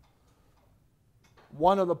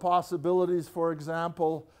of the possibilities, for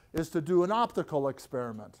example, is to do an optical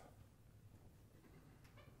experiment.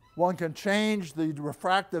 One can change the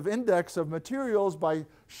refractive index of materials by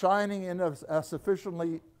shining in a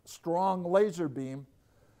sufficiently strong laser beam.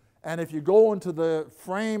 And if you go into the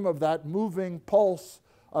frame of that moving pulse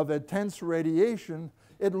of intense radiation,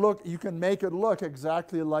 you can make it look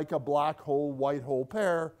exactly like a black hole, white hole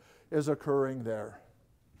pair is occurring there.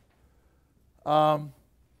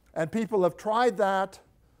 And people have tried that.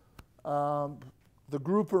 The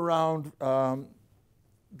group around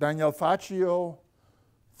Daniel Faccio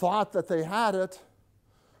thought that they had it,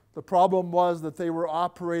 The problem was that they were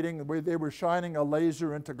operating, they were shining a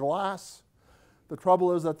laser into glass. The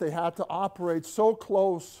trouble is that they had to operate so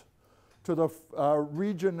close to the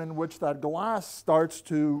region in which that glass starts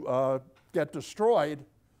to get destroyed.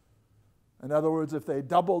 In other words, if they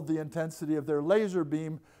doubled the intensity of their laser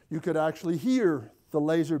beam, you could actually hear the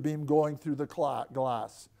laser beam going through the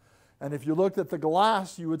glass. And if you looked at the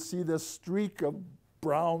glass, you would see this streak of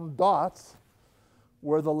brown dots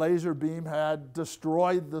where the laser beam had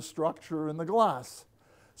destroyed the structure in the glass.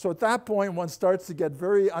 So at that point, one starts to get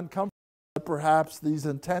very uncomfortable that perhaps these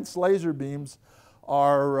intense laser beams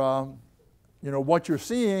are, what you're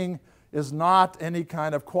seeing is not any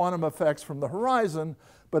kind of quantum effects from the horizon,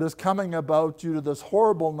 but is coming about due to this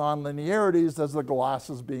horrible nonlinearities as the glass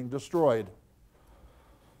is being destroyed.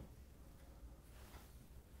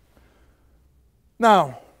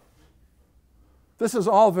 Now, this is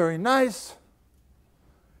all very nice.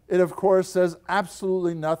 It, of course, says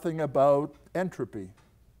absolutely nothing about entropy.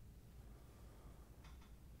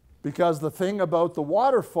 Because the thing about the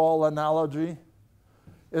waterfall analogy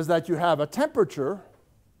is that you have a temperature,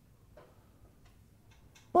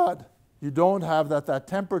 but you don't have that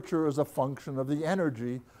temperature is a function of the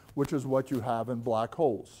energy, which is what you have in black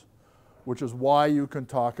holes, which is why you can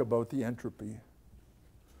talk about the entropy.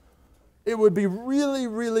 It would be really,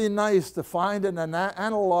 really nice to find an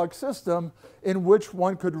analog system in which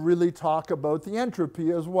one could really talk about the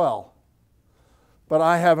entropy as well. But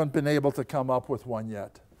I haven't been able to come up with one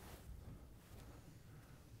yet.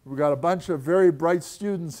 We've got a bunch of very bright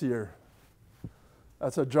students here.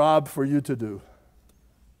 That's a job for you to do.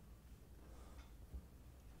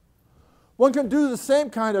 One can do the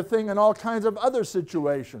same kind of thing in all kinds of other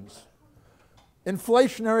situations.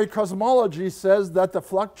 Inflationary cosmology says that the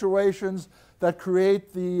fluctuations that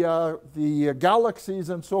create the galaxies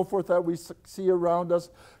and so forth that we see around us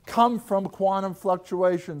come from quantum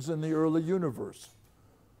fluctuations in the early universe.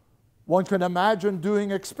 One can imagine doing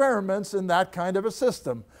experiments in that kind of a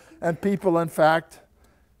system. And people, in fact,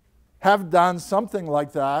 have done something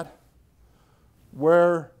like that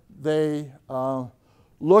where they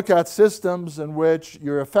look at systems in which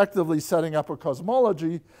you're effectively setting up a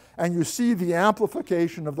cosmology and you see the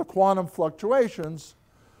amplification of the quantum fluctuations,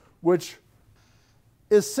 which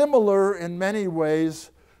is similar in many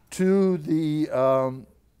ways to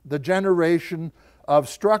the generation of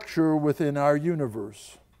structure within our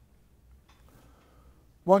universe.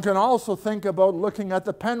 One can also think about looking at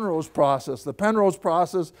the Penrose process. The Penrose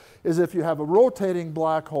process is if you have a rotating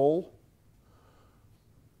black hole,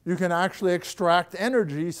 you can actually extract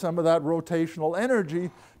energy, some of that rotational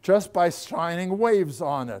energy, just by shining waves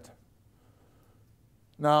on it.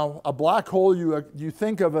 Now, a black hole you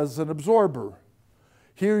think of as an absorber.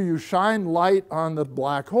 Here you shine light on the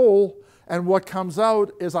black hole, and what comes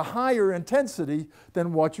out is a higher intensity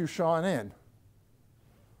than what you shone in.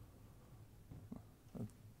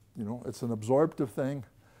 It's an absorptive thing,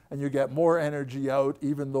 and you get more energy out,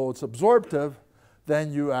 even though it's absorptive,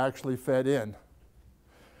 than you actually fed in.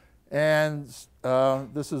 And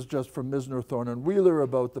this is just from Misner, Thorne, and Wheeler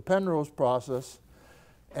about the Penrose process.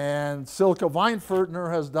 And Silke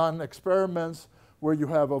Weinfurtner has done experiments where you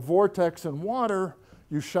have a vortex in water,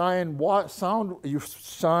 you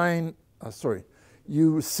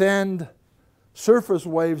send surface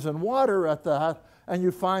waves in water at that, and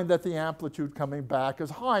you find that the amplitude coming back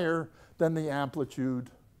is higher than the amplitude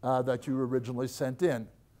that you originally sent in.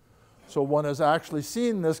 So one has actually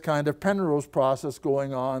seen this kind of Penrose process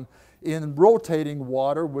going on in rotating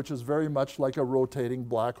water, which is very much like a rotating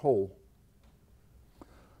black hole.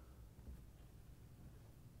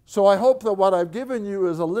 So I hope that what I've given you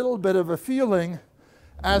is a little bit of a feeling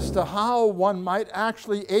as to how one might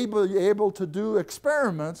actually be able to do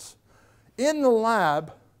experiments in the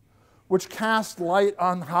lab which cast light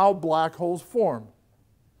on how black holes form.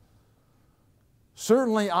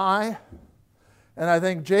 Certainly I, and I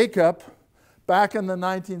think Jacob, back in the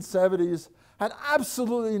 1970s, had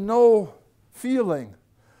absolutely no feeling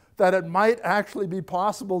that it might actually be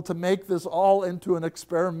possible to make this all into an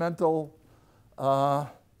experimental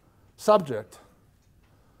subject.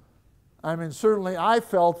 I mean, certainly I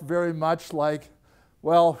felt very much like,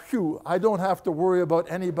 well, phew, I don't have to worry about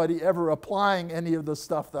anybody ever applying any of the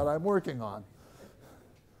stuff that I'm working on.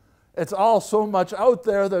 It's all so much out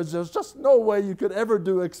there, there's just no way you could ever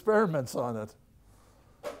do experiments on it.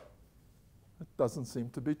 It doesn't seem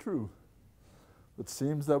to be true. It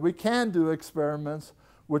seems that we can do experiments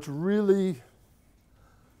which really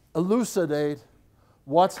elucidate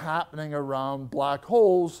what's happening around black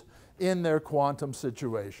holes in their quantum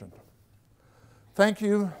situation. Thank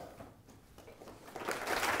you.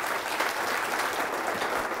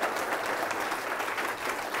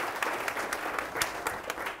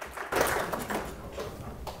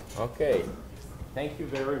 Okay, thank you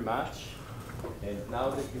very much. And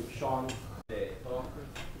now that you've shown the talk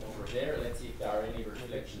over there, let's see if there are any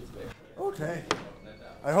reflections back there. Okay.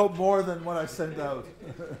 I hope more than what I sent out.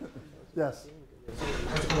 Yes.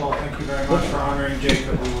 First of all, thank you very much for honoring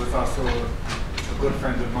Jacob, who was also a good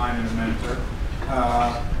friend of mine and a mentor.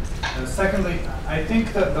 Secondly, I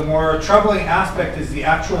think that the more troubling aspect is the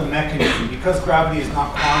actual mechanism, because gravity is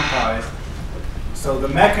not quantized. So the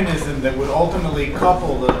mechanism that would ultimately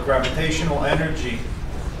couple the gravitational energy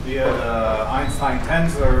via the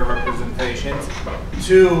Einstein-Tensor representations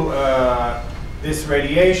to this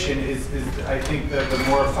radiation is I think, the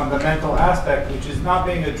more fundamental aspect, which is not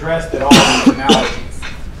being addressed at all in these analogies.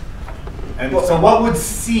 And so what would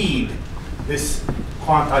seed this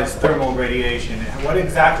quantized thermal radiation? What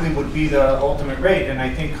exactly would be the ultimate rate? And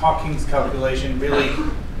I think Hawking's calculation really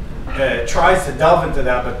tries to delve into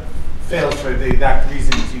that, but fails for the exact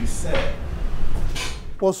reasons you said.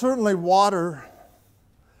 Well, certainly water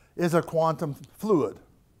is a quantum fluid.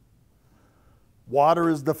 Water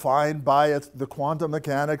is defined by the quantum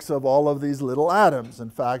mechanics of all of these little atoms. In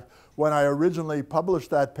fact, when I originally published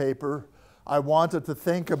that paper, I wanted to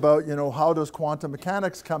think about, how does quantum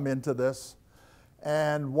mechanics come into this?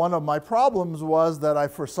 And one of my problems was that I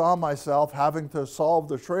foresaw myself having to solve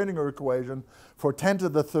the Schrödinger equation for 10 to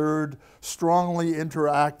the third strongly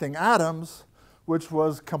interacting atoms, which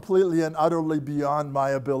was completely and utterly beyond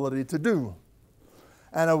my ability to do.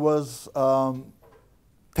 And it was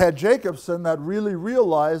Ted Jacobson that really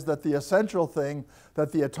realized that the essential thing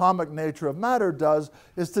that the atomic nature of matter does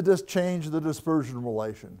is to just change the dispersion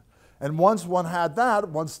relation. And once one had that,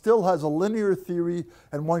 one still has a linear theory,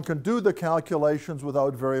 and one can do the calculations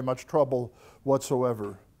without very much trouble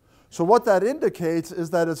whatsoever. So what that indicates is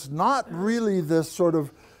that it's not really this sort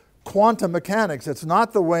of quantum mechanics. It's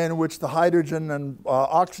not the way in which the hydrogen and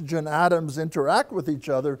oxygen atoms interact with each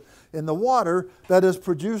other in the water that is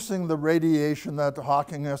producing the radiation that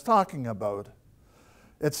Hawking is talking about.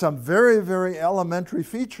 It's some very, very elementary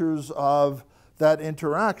features of that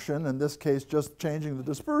interaction, in this case just changing the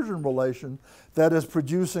dispersion relation, that is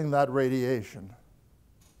producing that radiation.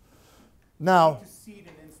 Now, You need to seed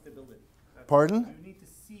an instability. pardon? You need to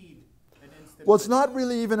seed an instability. Well, it's not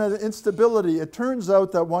really even an instability. It turns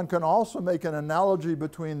out that one can also make an analogy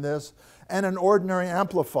between this and an ordinary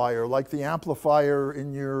amplifier, like the amplifier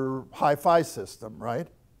in your hi-fi system, right?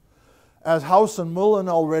 As House and Mullen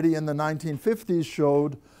already in the 1950s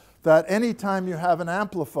showed, that anytime you have an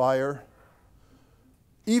amplifier,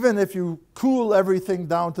 even if you cool everything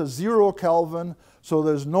down to 0 Kelvin, so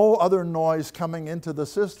there's no other noise coming into the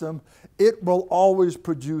system, it will always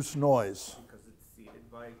produce noise.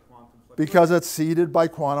 Because it's seeded by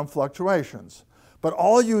quantum fluctuations. But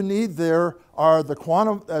all you need there are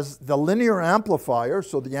the linear amplifier,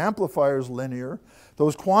 so the amplifier is linear.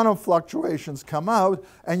 Those quantum fluctuations come out,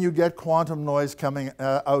 and you get quantum noise coming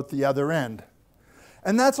out the other end.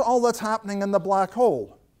 And that's all that's happening in the black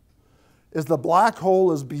hole. Is the black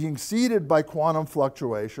hole is being seeded by quantum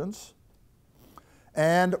fluctuations,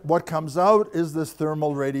 and what comes out is this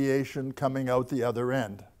thermal radiation coming out the other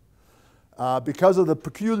end. Because of the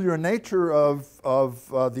peculiar nature of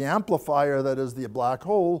the amplifier that is the black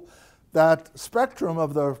hole, that spectrum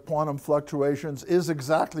of the quantum fluctuations is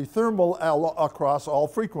exactly thermal across all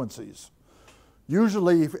frequencies.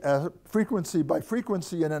 Usually, frequency by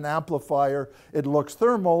frequency in an amplifier, it looks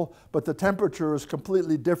thermal, but the temperature is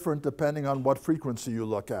completely different depending on what frequency you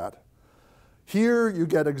look at. Here, you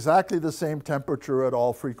get exactly the same temperature at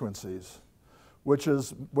all frequencies, which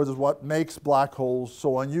is what makes black holes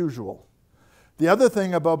so unusual. The other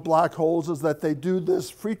thing about black holes is that they do this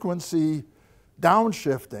frequency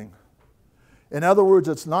downshifting. In other words,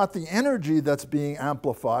 it's not the energy that's being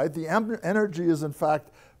amplified. The energy is, in fact,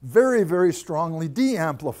 very, very strongly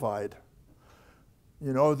de-amplified.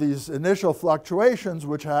 You know, these initial fluctuations,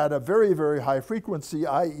 which had a very, very high frequency,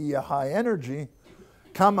 i.e. a high energy,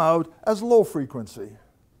 come out as low frequency.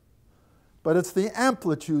 But it's the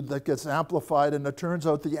amplitude that gets amplified, and it turns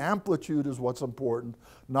out the amplitude is what's important,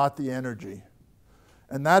 not the energy.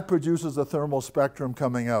 And that produces a thermal spectrum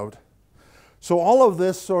coming out. So all of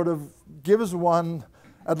this sort of gives one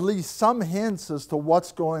at least some hints as to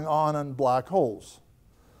what's going on in black holes.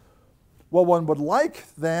 What one would like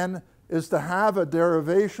then is to have a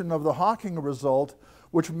derivation of the Hawking result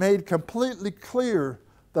which made completely clear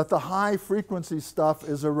that the high frequency stuff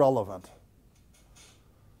is irrelevant.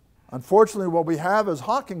 Unfortunately, what we have is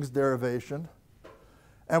Hawking's derivation,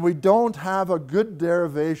 and we don't have a good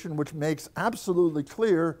derivation which makes absolutely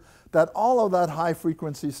clear that all of that high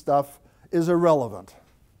frequency stuff is irrelevant.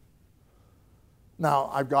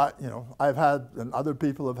 Now, I've had, and other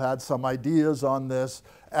people have had some ideas on this,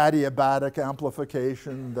 adiabatic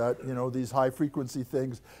amplification, that, these high frequency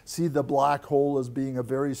things see the black hole as being a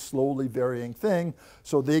very slowly varying thing,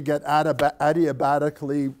 so they get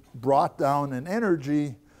adiabatically brought down in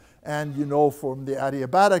energy, and you know from the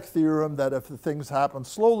adiabatic theorem that if the things happen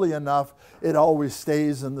slowly enough, it always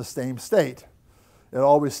stays in the same state. It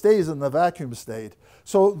always stays in the vacuum state.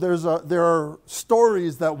 So there are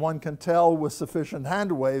stories that one can tell with sufficient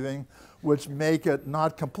hand waving which make it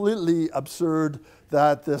not completely absurd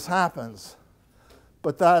that this happens.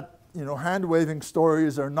 But that, hand waving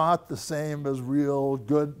stories are not the same as real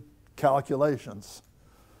good calculations.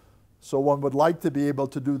 So one would like to be able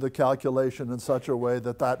to do the calculation in such a way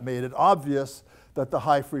that that made it obvious that the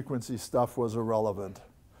high frequency stuff was irrelevant,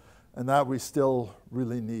 and that we still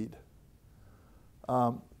really need.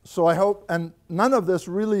 So I hope, and none of this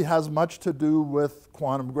really has much to do with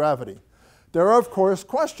quantum gravity. There are, of course,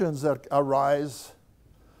 questions that arise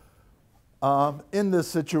in this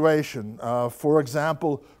situation. For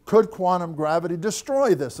example, could quantum gravity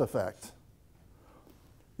destroy this effect?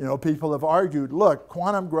 People have argued, look,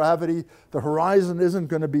 quantum gravity, the horizon isn't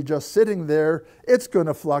going to be just sitting there, it's going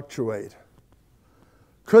to fluctuate.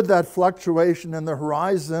 Could that fluctuation in the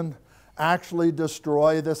horizon actually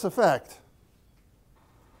destroy this effect?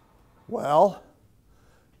 Well,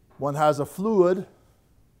 one has a fluid,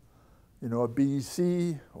 a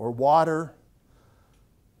BC or water.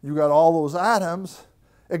 You got all those atoms.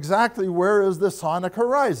 Exactly where is the sonic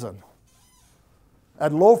horizon?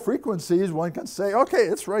 At low frequencies, one can say, okay,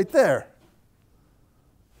 it's right there.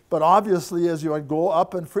 But obviously, as you go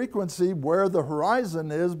up in frequency, where the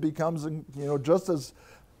horizon is becomes, just as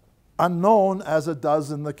unknown as it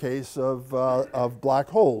does in the case of black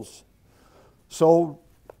holes. So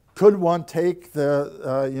could one take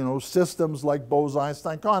the systems like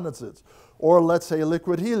Bose-Einstein condensates, or let's say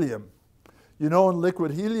liquid helium? In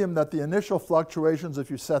liquid helium that the initial fluctuations,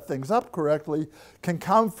 if you set things up correctly, can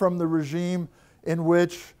come from the regime in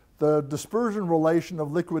which the dispersion relation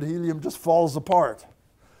of liquid helium just falls apart.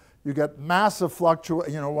 You get massive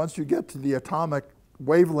fluctuation, once you get to the atomic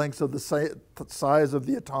wavelengths of the size of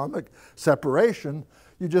the atomic separation,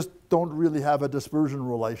 you just don't really have a dispersion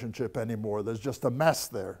relationship anymore. There's just a mess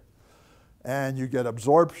there. And you get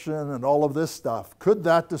absorption and all of this stuff. Could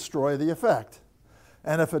that destroy the effect?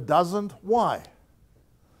 And if it doesn't, why?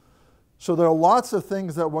 So there are lots of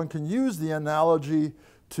things that one can use the analogy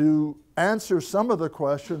to answer some of the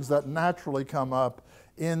questions that naturally come up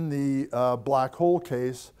in the black hole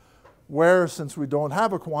case, where, since we don't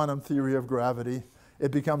have a quantum theory of gravity, it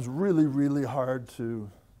becomes really, really hard to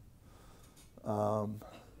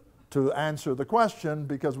answer the question,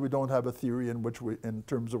 because we don't have a theory in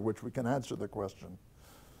terms of which we can answer the question.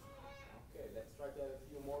 Okay, let's try to have a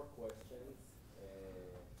few more questions.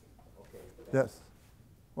 Okay. Yes.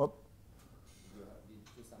 Well,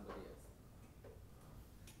 to somebody else.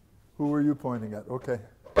 who were you pointing at? Okay.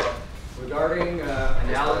 Regarding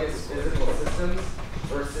analogous physical systems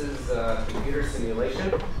versus computer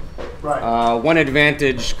simulation. Right. One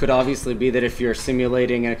advantage could obviously be that if you're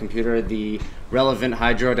simulating in a computer the relevant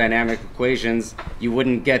hydrodynamic equations, you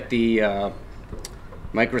wouldn't get the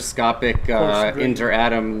microscopic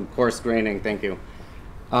inter-atom coarse graining. Thank you.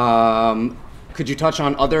 Could you touch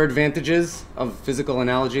on other advantages of physical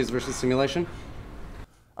analogies versus simulation?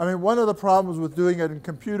 I mean, one of the problems with doing it in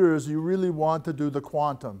computers is you really want to do the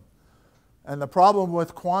quantum. And the problem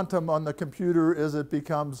with quantum on the computer is it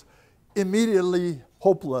becomes immediately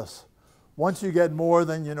hopeless. Once you get more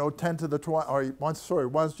than 10 to the 20, or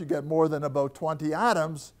once you get more than about 20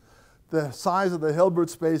 atoms, the size of the Hilbert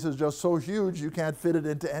space is just so huge you can't fit it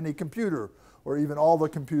into any computer, or even all the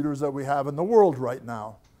computers that we have in the world right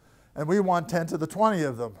now. And we want 10 to the 20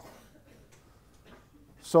 of them.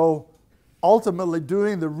 So ultimately,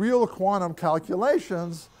 doing the real quantum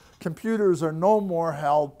calculations, computers are no more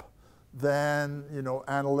help than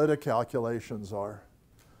analytic calculations are.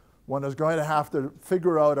 One is going to have to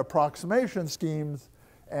figure out approximation schemes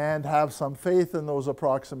and have some faith in those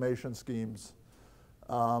approximation schemes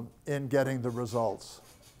in getting the results.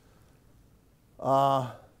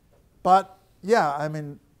 But yeah, I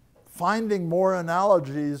mean, finding more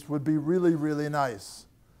analogies would be really, really nice.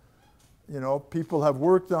 People have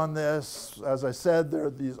worked on this. As I said, there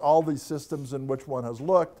are all these systems in which one has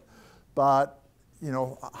looked, but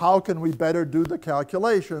how can we better do the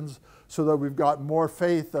calculations so that we've got more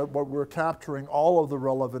faith that what we're capturing all of the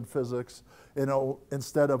relevant physics,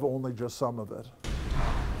 instead of only just some of it.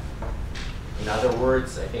 In other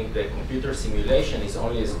words, I think the computer simulation is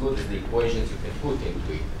only as good as the equations you can put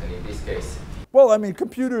into it, and in this case. Well, I mean,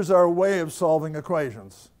 computers are a way of solving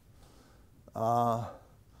equations. You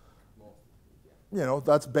know,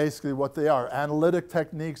 that's basically what they are. Analytic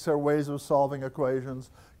techniques are ways of solving equations.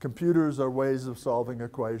 Computers are ways of solving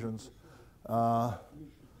equations,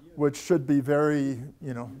 which should be very,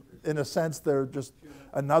 you know, in a sense, they're just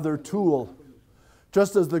another tool.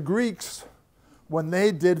 Just as the Greeks, when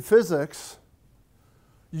they did physics,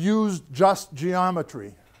 used just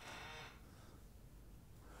geometry.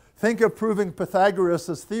 Think of proving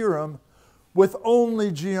Pythagoras' theorem with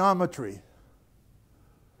only geometry.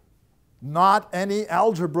 Not any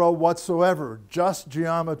algebra whatsoever, just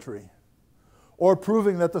geometry. Or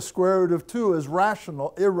proving that the square root of 2 is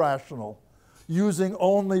irrational, using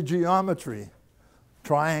only geometry.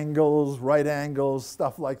 Triangles, right angles,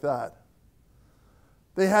 stuff like that.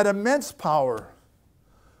 They had immense power.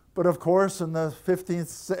 But of course, in the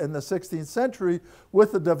 16th century,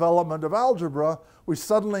 with the development of algebra, we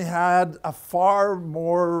suddenly had a far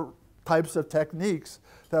more types of techniques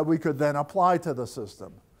that we could then apply to the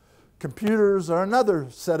system. Computers are another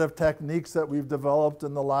set of techniques that we've developed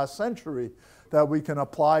in the last century that we can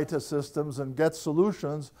apply to systems and get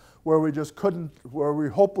solutions where we just couldn't, where we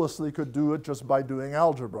hopelessly could do it just by doing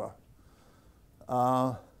algebra.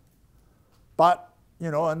 But, you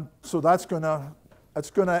know, and so that's gonna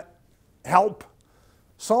help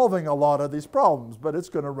solving a lot of these problems, but it's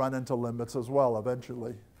gonna run into limits as well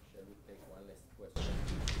eventually. Shall we take one last question?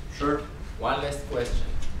 Sure. One last question.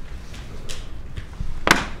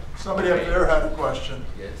 Somebody up there had a question.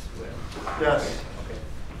 Yes, well. Yes.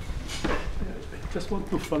 Okay. I just want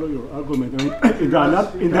to follow your argument. I mean, in the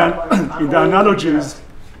analogies,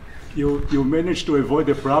 you managed to avoid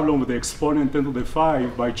the problem with the exponent 10 to the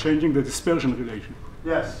 5 by changing the dispersion relation.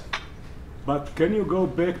 Yes. But can you go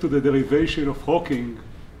back to the derivation of Hawking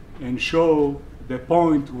and show the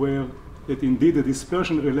point where that indeed the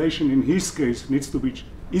dispersion relation in his case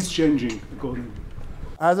is changing accordingly?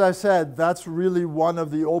 As I said, that's really one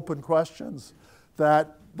of the open questions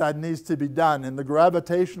that needs to be done. In the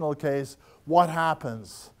gravitational case, what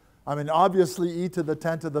happens? I mean, obviously, e to the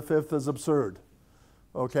 10 to the 5th is absurd.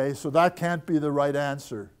 Okay, so that can't be the right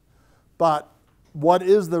answer. But what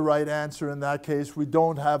is the right answer in that case, we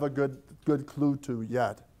don't have a good clue to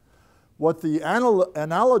yet. What the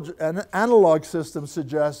analog system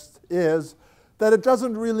suggests is that it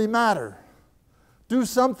doesn't really matter. Do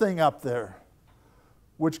something up there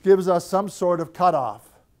which gives us some sort of cutoff.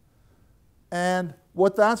 And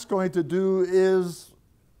what that's going to do is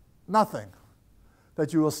nothing.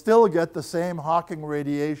 That you will still get the same Hawking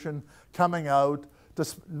radiation coming out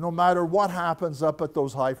no matter what happens up at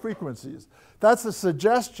those high frequencies. That's a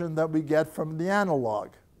suggestion that we get from the analog.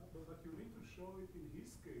 But you need to show it in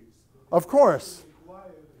his case. Of course.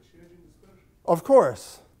 Of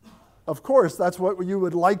course. Of course, that's what you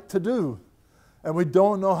would like to do. And we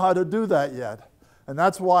don't know how to do that yet. And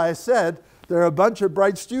that's why I said there are a bunch of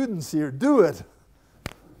bright students here. Do it.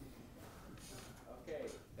 Okay,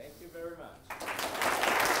 thank you very much.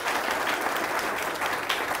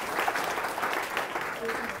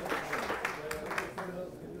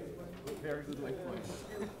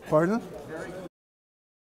 Pardon?